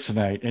beers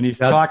tonight, and he's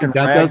talking.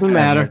 That doesn't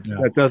matter.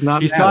 Right, that does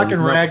not. He's matter.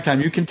 Talking ragtime.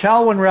 You can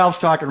tell when Ralph's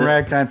talking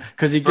ragtime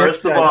because he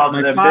gets that.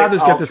 My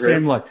father's got the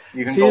same look.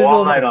 You can go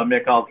all night on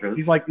Mick Ultra.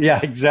 He's like, yeah,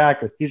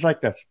 exactly. He's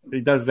like this. He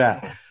does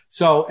that.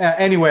 So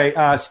anyway,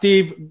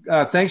 Steve,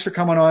 thanks for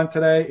coming on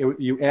today.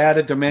 You add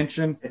a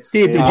dimension.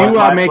 Steve, did Yeah, you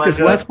my make this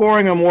pleasure. less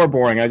boring or more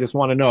boring? I just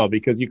want to know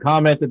because you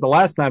commented the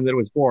last time that it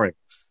was boring.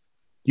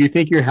 Do you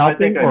think you're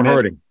helping I or meant-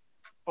 hurting?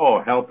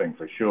 Oh, helping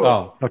for sure.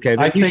 Oh, Okay, then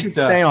I you think should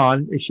the- stay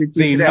on. You should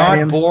the keep it at not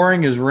him.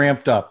 boring is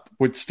ramped up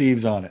with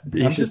Steve's on it.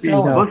 You I'm should just be,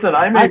 telling you. Listen,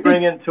 I I may think-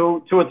 bring in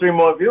two or three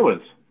more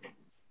viewers.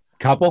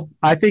 Couple.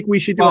 I think we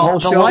should do a Well, whole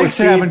the show. likes with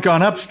Steve. haven't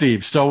gone up,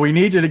 Steve, so we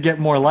need you to get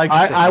more likes.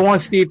 I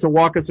want Steve to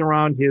walk us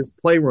around his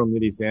playroom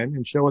that he's in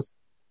and show us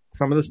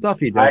some of the stuff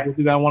he does. We'll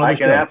do that on one I of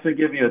the can shows.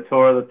 absolutely give you a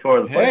tour of the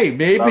place. Hey,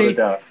 maybe- Without a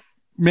doubt.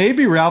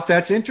 Maybe, Ralph,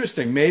 that's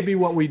interesting. Maybe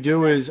what we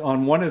do is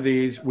on one of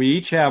these, we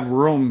each have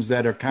rooms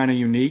that are kind of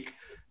unique.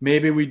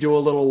 Maybe we do a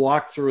little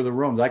walk through the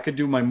rooms. I could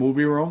do my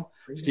movie room.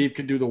 Steve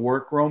could do the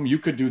work room. You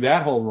could do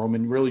that whole room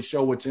and really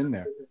show what's in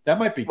there. That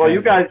might be. Well,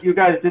 kind you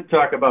guys did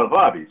talk about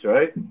hobbies,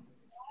 right?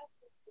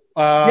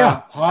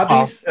 Yeah.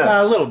 Hobbies.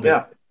 Yeah. A little bit.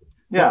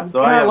 Yeah. So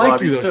Well, I have like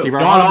hobbies you though, too. Steve. Our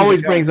John hobbies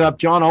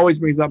always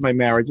brings up my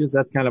marriages.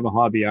 That's kind of a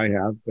hobby I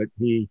have, but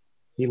he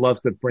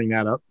loves to bring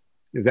that up.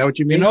 Is that what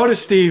you You mean?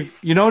 notice, Steve.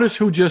 You notice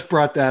who just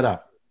brought that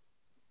up?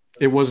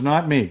 It was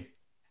not me.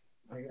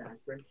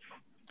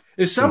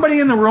 Is somebody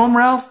in the room,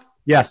 Ralph?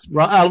 Yes.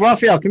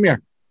 Raphael, come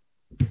here.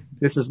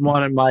 This is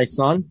one of my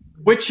son.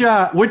 Which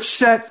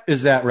set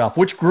is that, Ralph?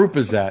 Which group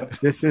is that?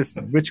 This is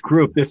which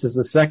group? This is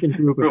the second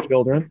group of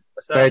children.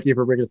 Thank you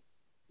for bringing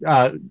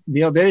it.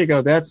 Neil, there you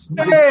go. That's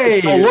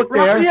Hey, Oh, look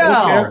there. Look there.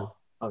 Raphael.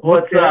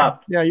 What's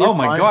up? Yeah. You're Oh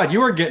my fine. God,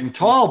 you are getting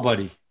tall,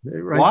 buddy.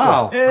 Right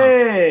Wow.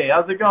 Hey,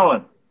 how's it going?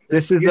 there.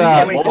 This is You didn't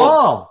get me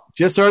Tall.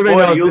 just so everybody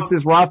Boy, knows. you- This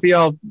is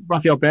Raphael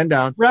bend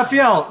down.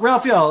 Raphael,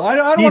 I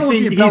don't He's want to look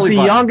at your the belly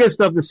button.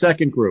 youngest of the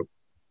second group.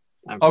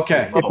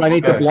 Okay. If I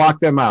need to okay. block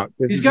them out,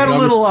 this He's is got the a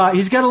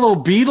youngest-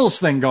 little Beatles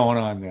thing going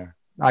on there.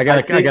 I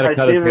gotta cut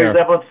I his see the hair.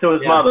 resemblance to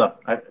his mother.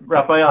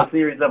 Raphael, I see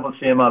the resemblance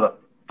to your mother.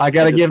 I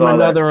gotta I just give him saw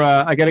that. another.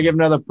 I gotta give him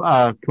another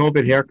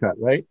COVID haircut,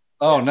 right?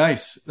 Oh,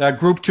 nice.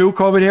 Group 2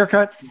 COVID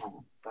haircut.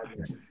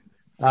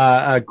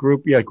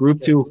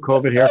 Group 2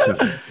 COVID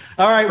haircut.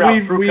 All right, Ralph,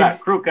 we've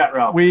crew cut,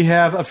 Ralph. we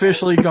have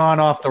officially gone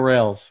off the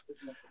rails.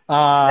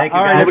 All Thank you,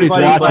 right, guys. Nobody's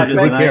everybody, watching.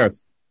 Who tonight.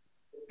 cares?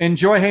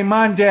 enjoy. Hey,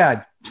 Mom,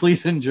 Dad,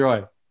 please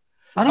enjoy.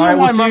 I All don't right, know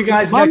we'll why see you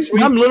guys next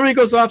week. Mom literally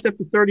goes off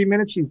after 30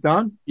 minutes. She's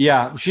done.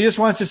 Yeah, she just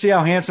wants to see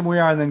how handsome we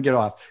are and then get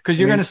off because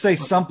you're I mean, going to say look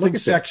something at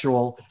this.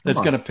 sexual that's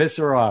on. going to piss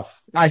her off.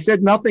 I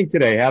said nothing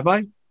today, have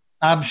I?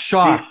 I'm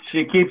shocked.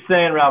 She keeps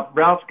saying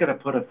Ralph's gonna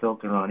put a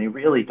filter on. He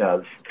really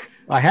does.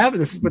 I have.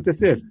 This is what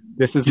this is.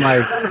 This is my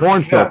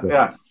porn Yeah, filter.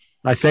 yeah.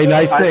 I say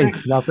nice I things.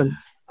 think- Nothing.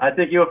 I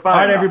think you were fine. All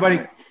right,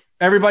 everybody.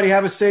 Everybody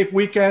have a safe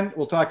weekend.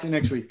 We'll talk to you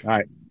next week. All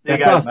right. See you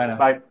That's guys. us. Bye now.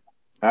 Bye.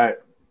 All right.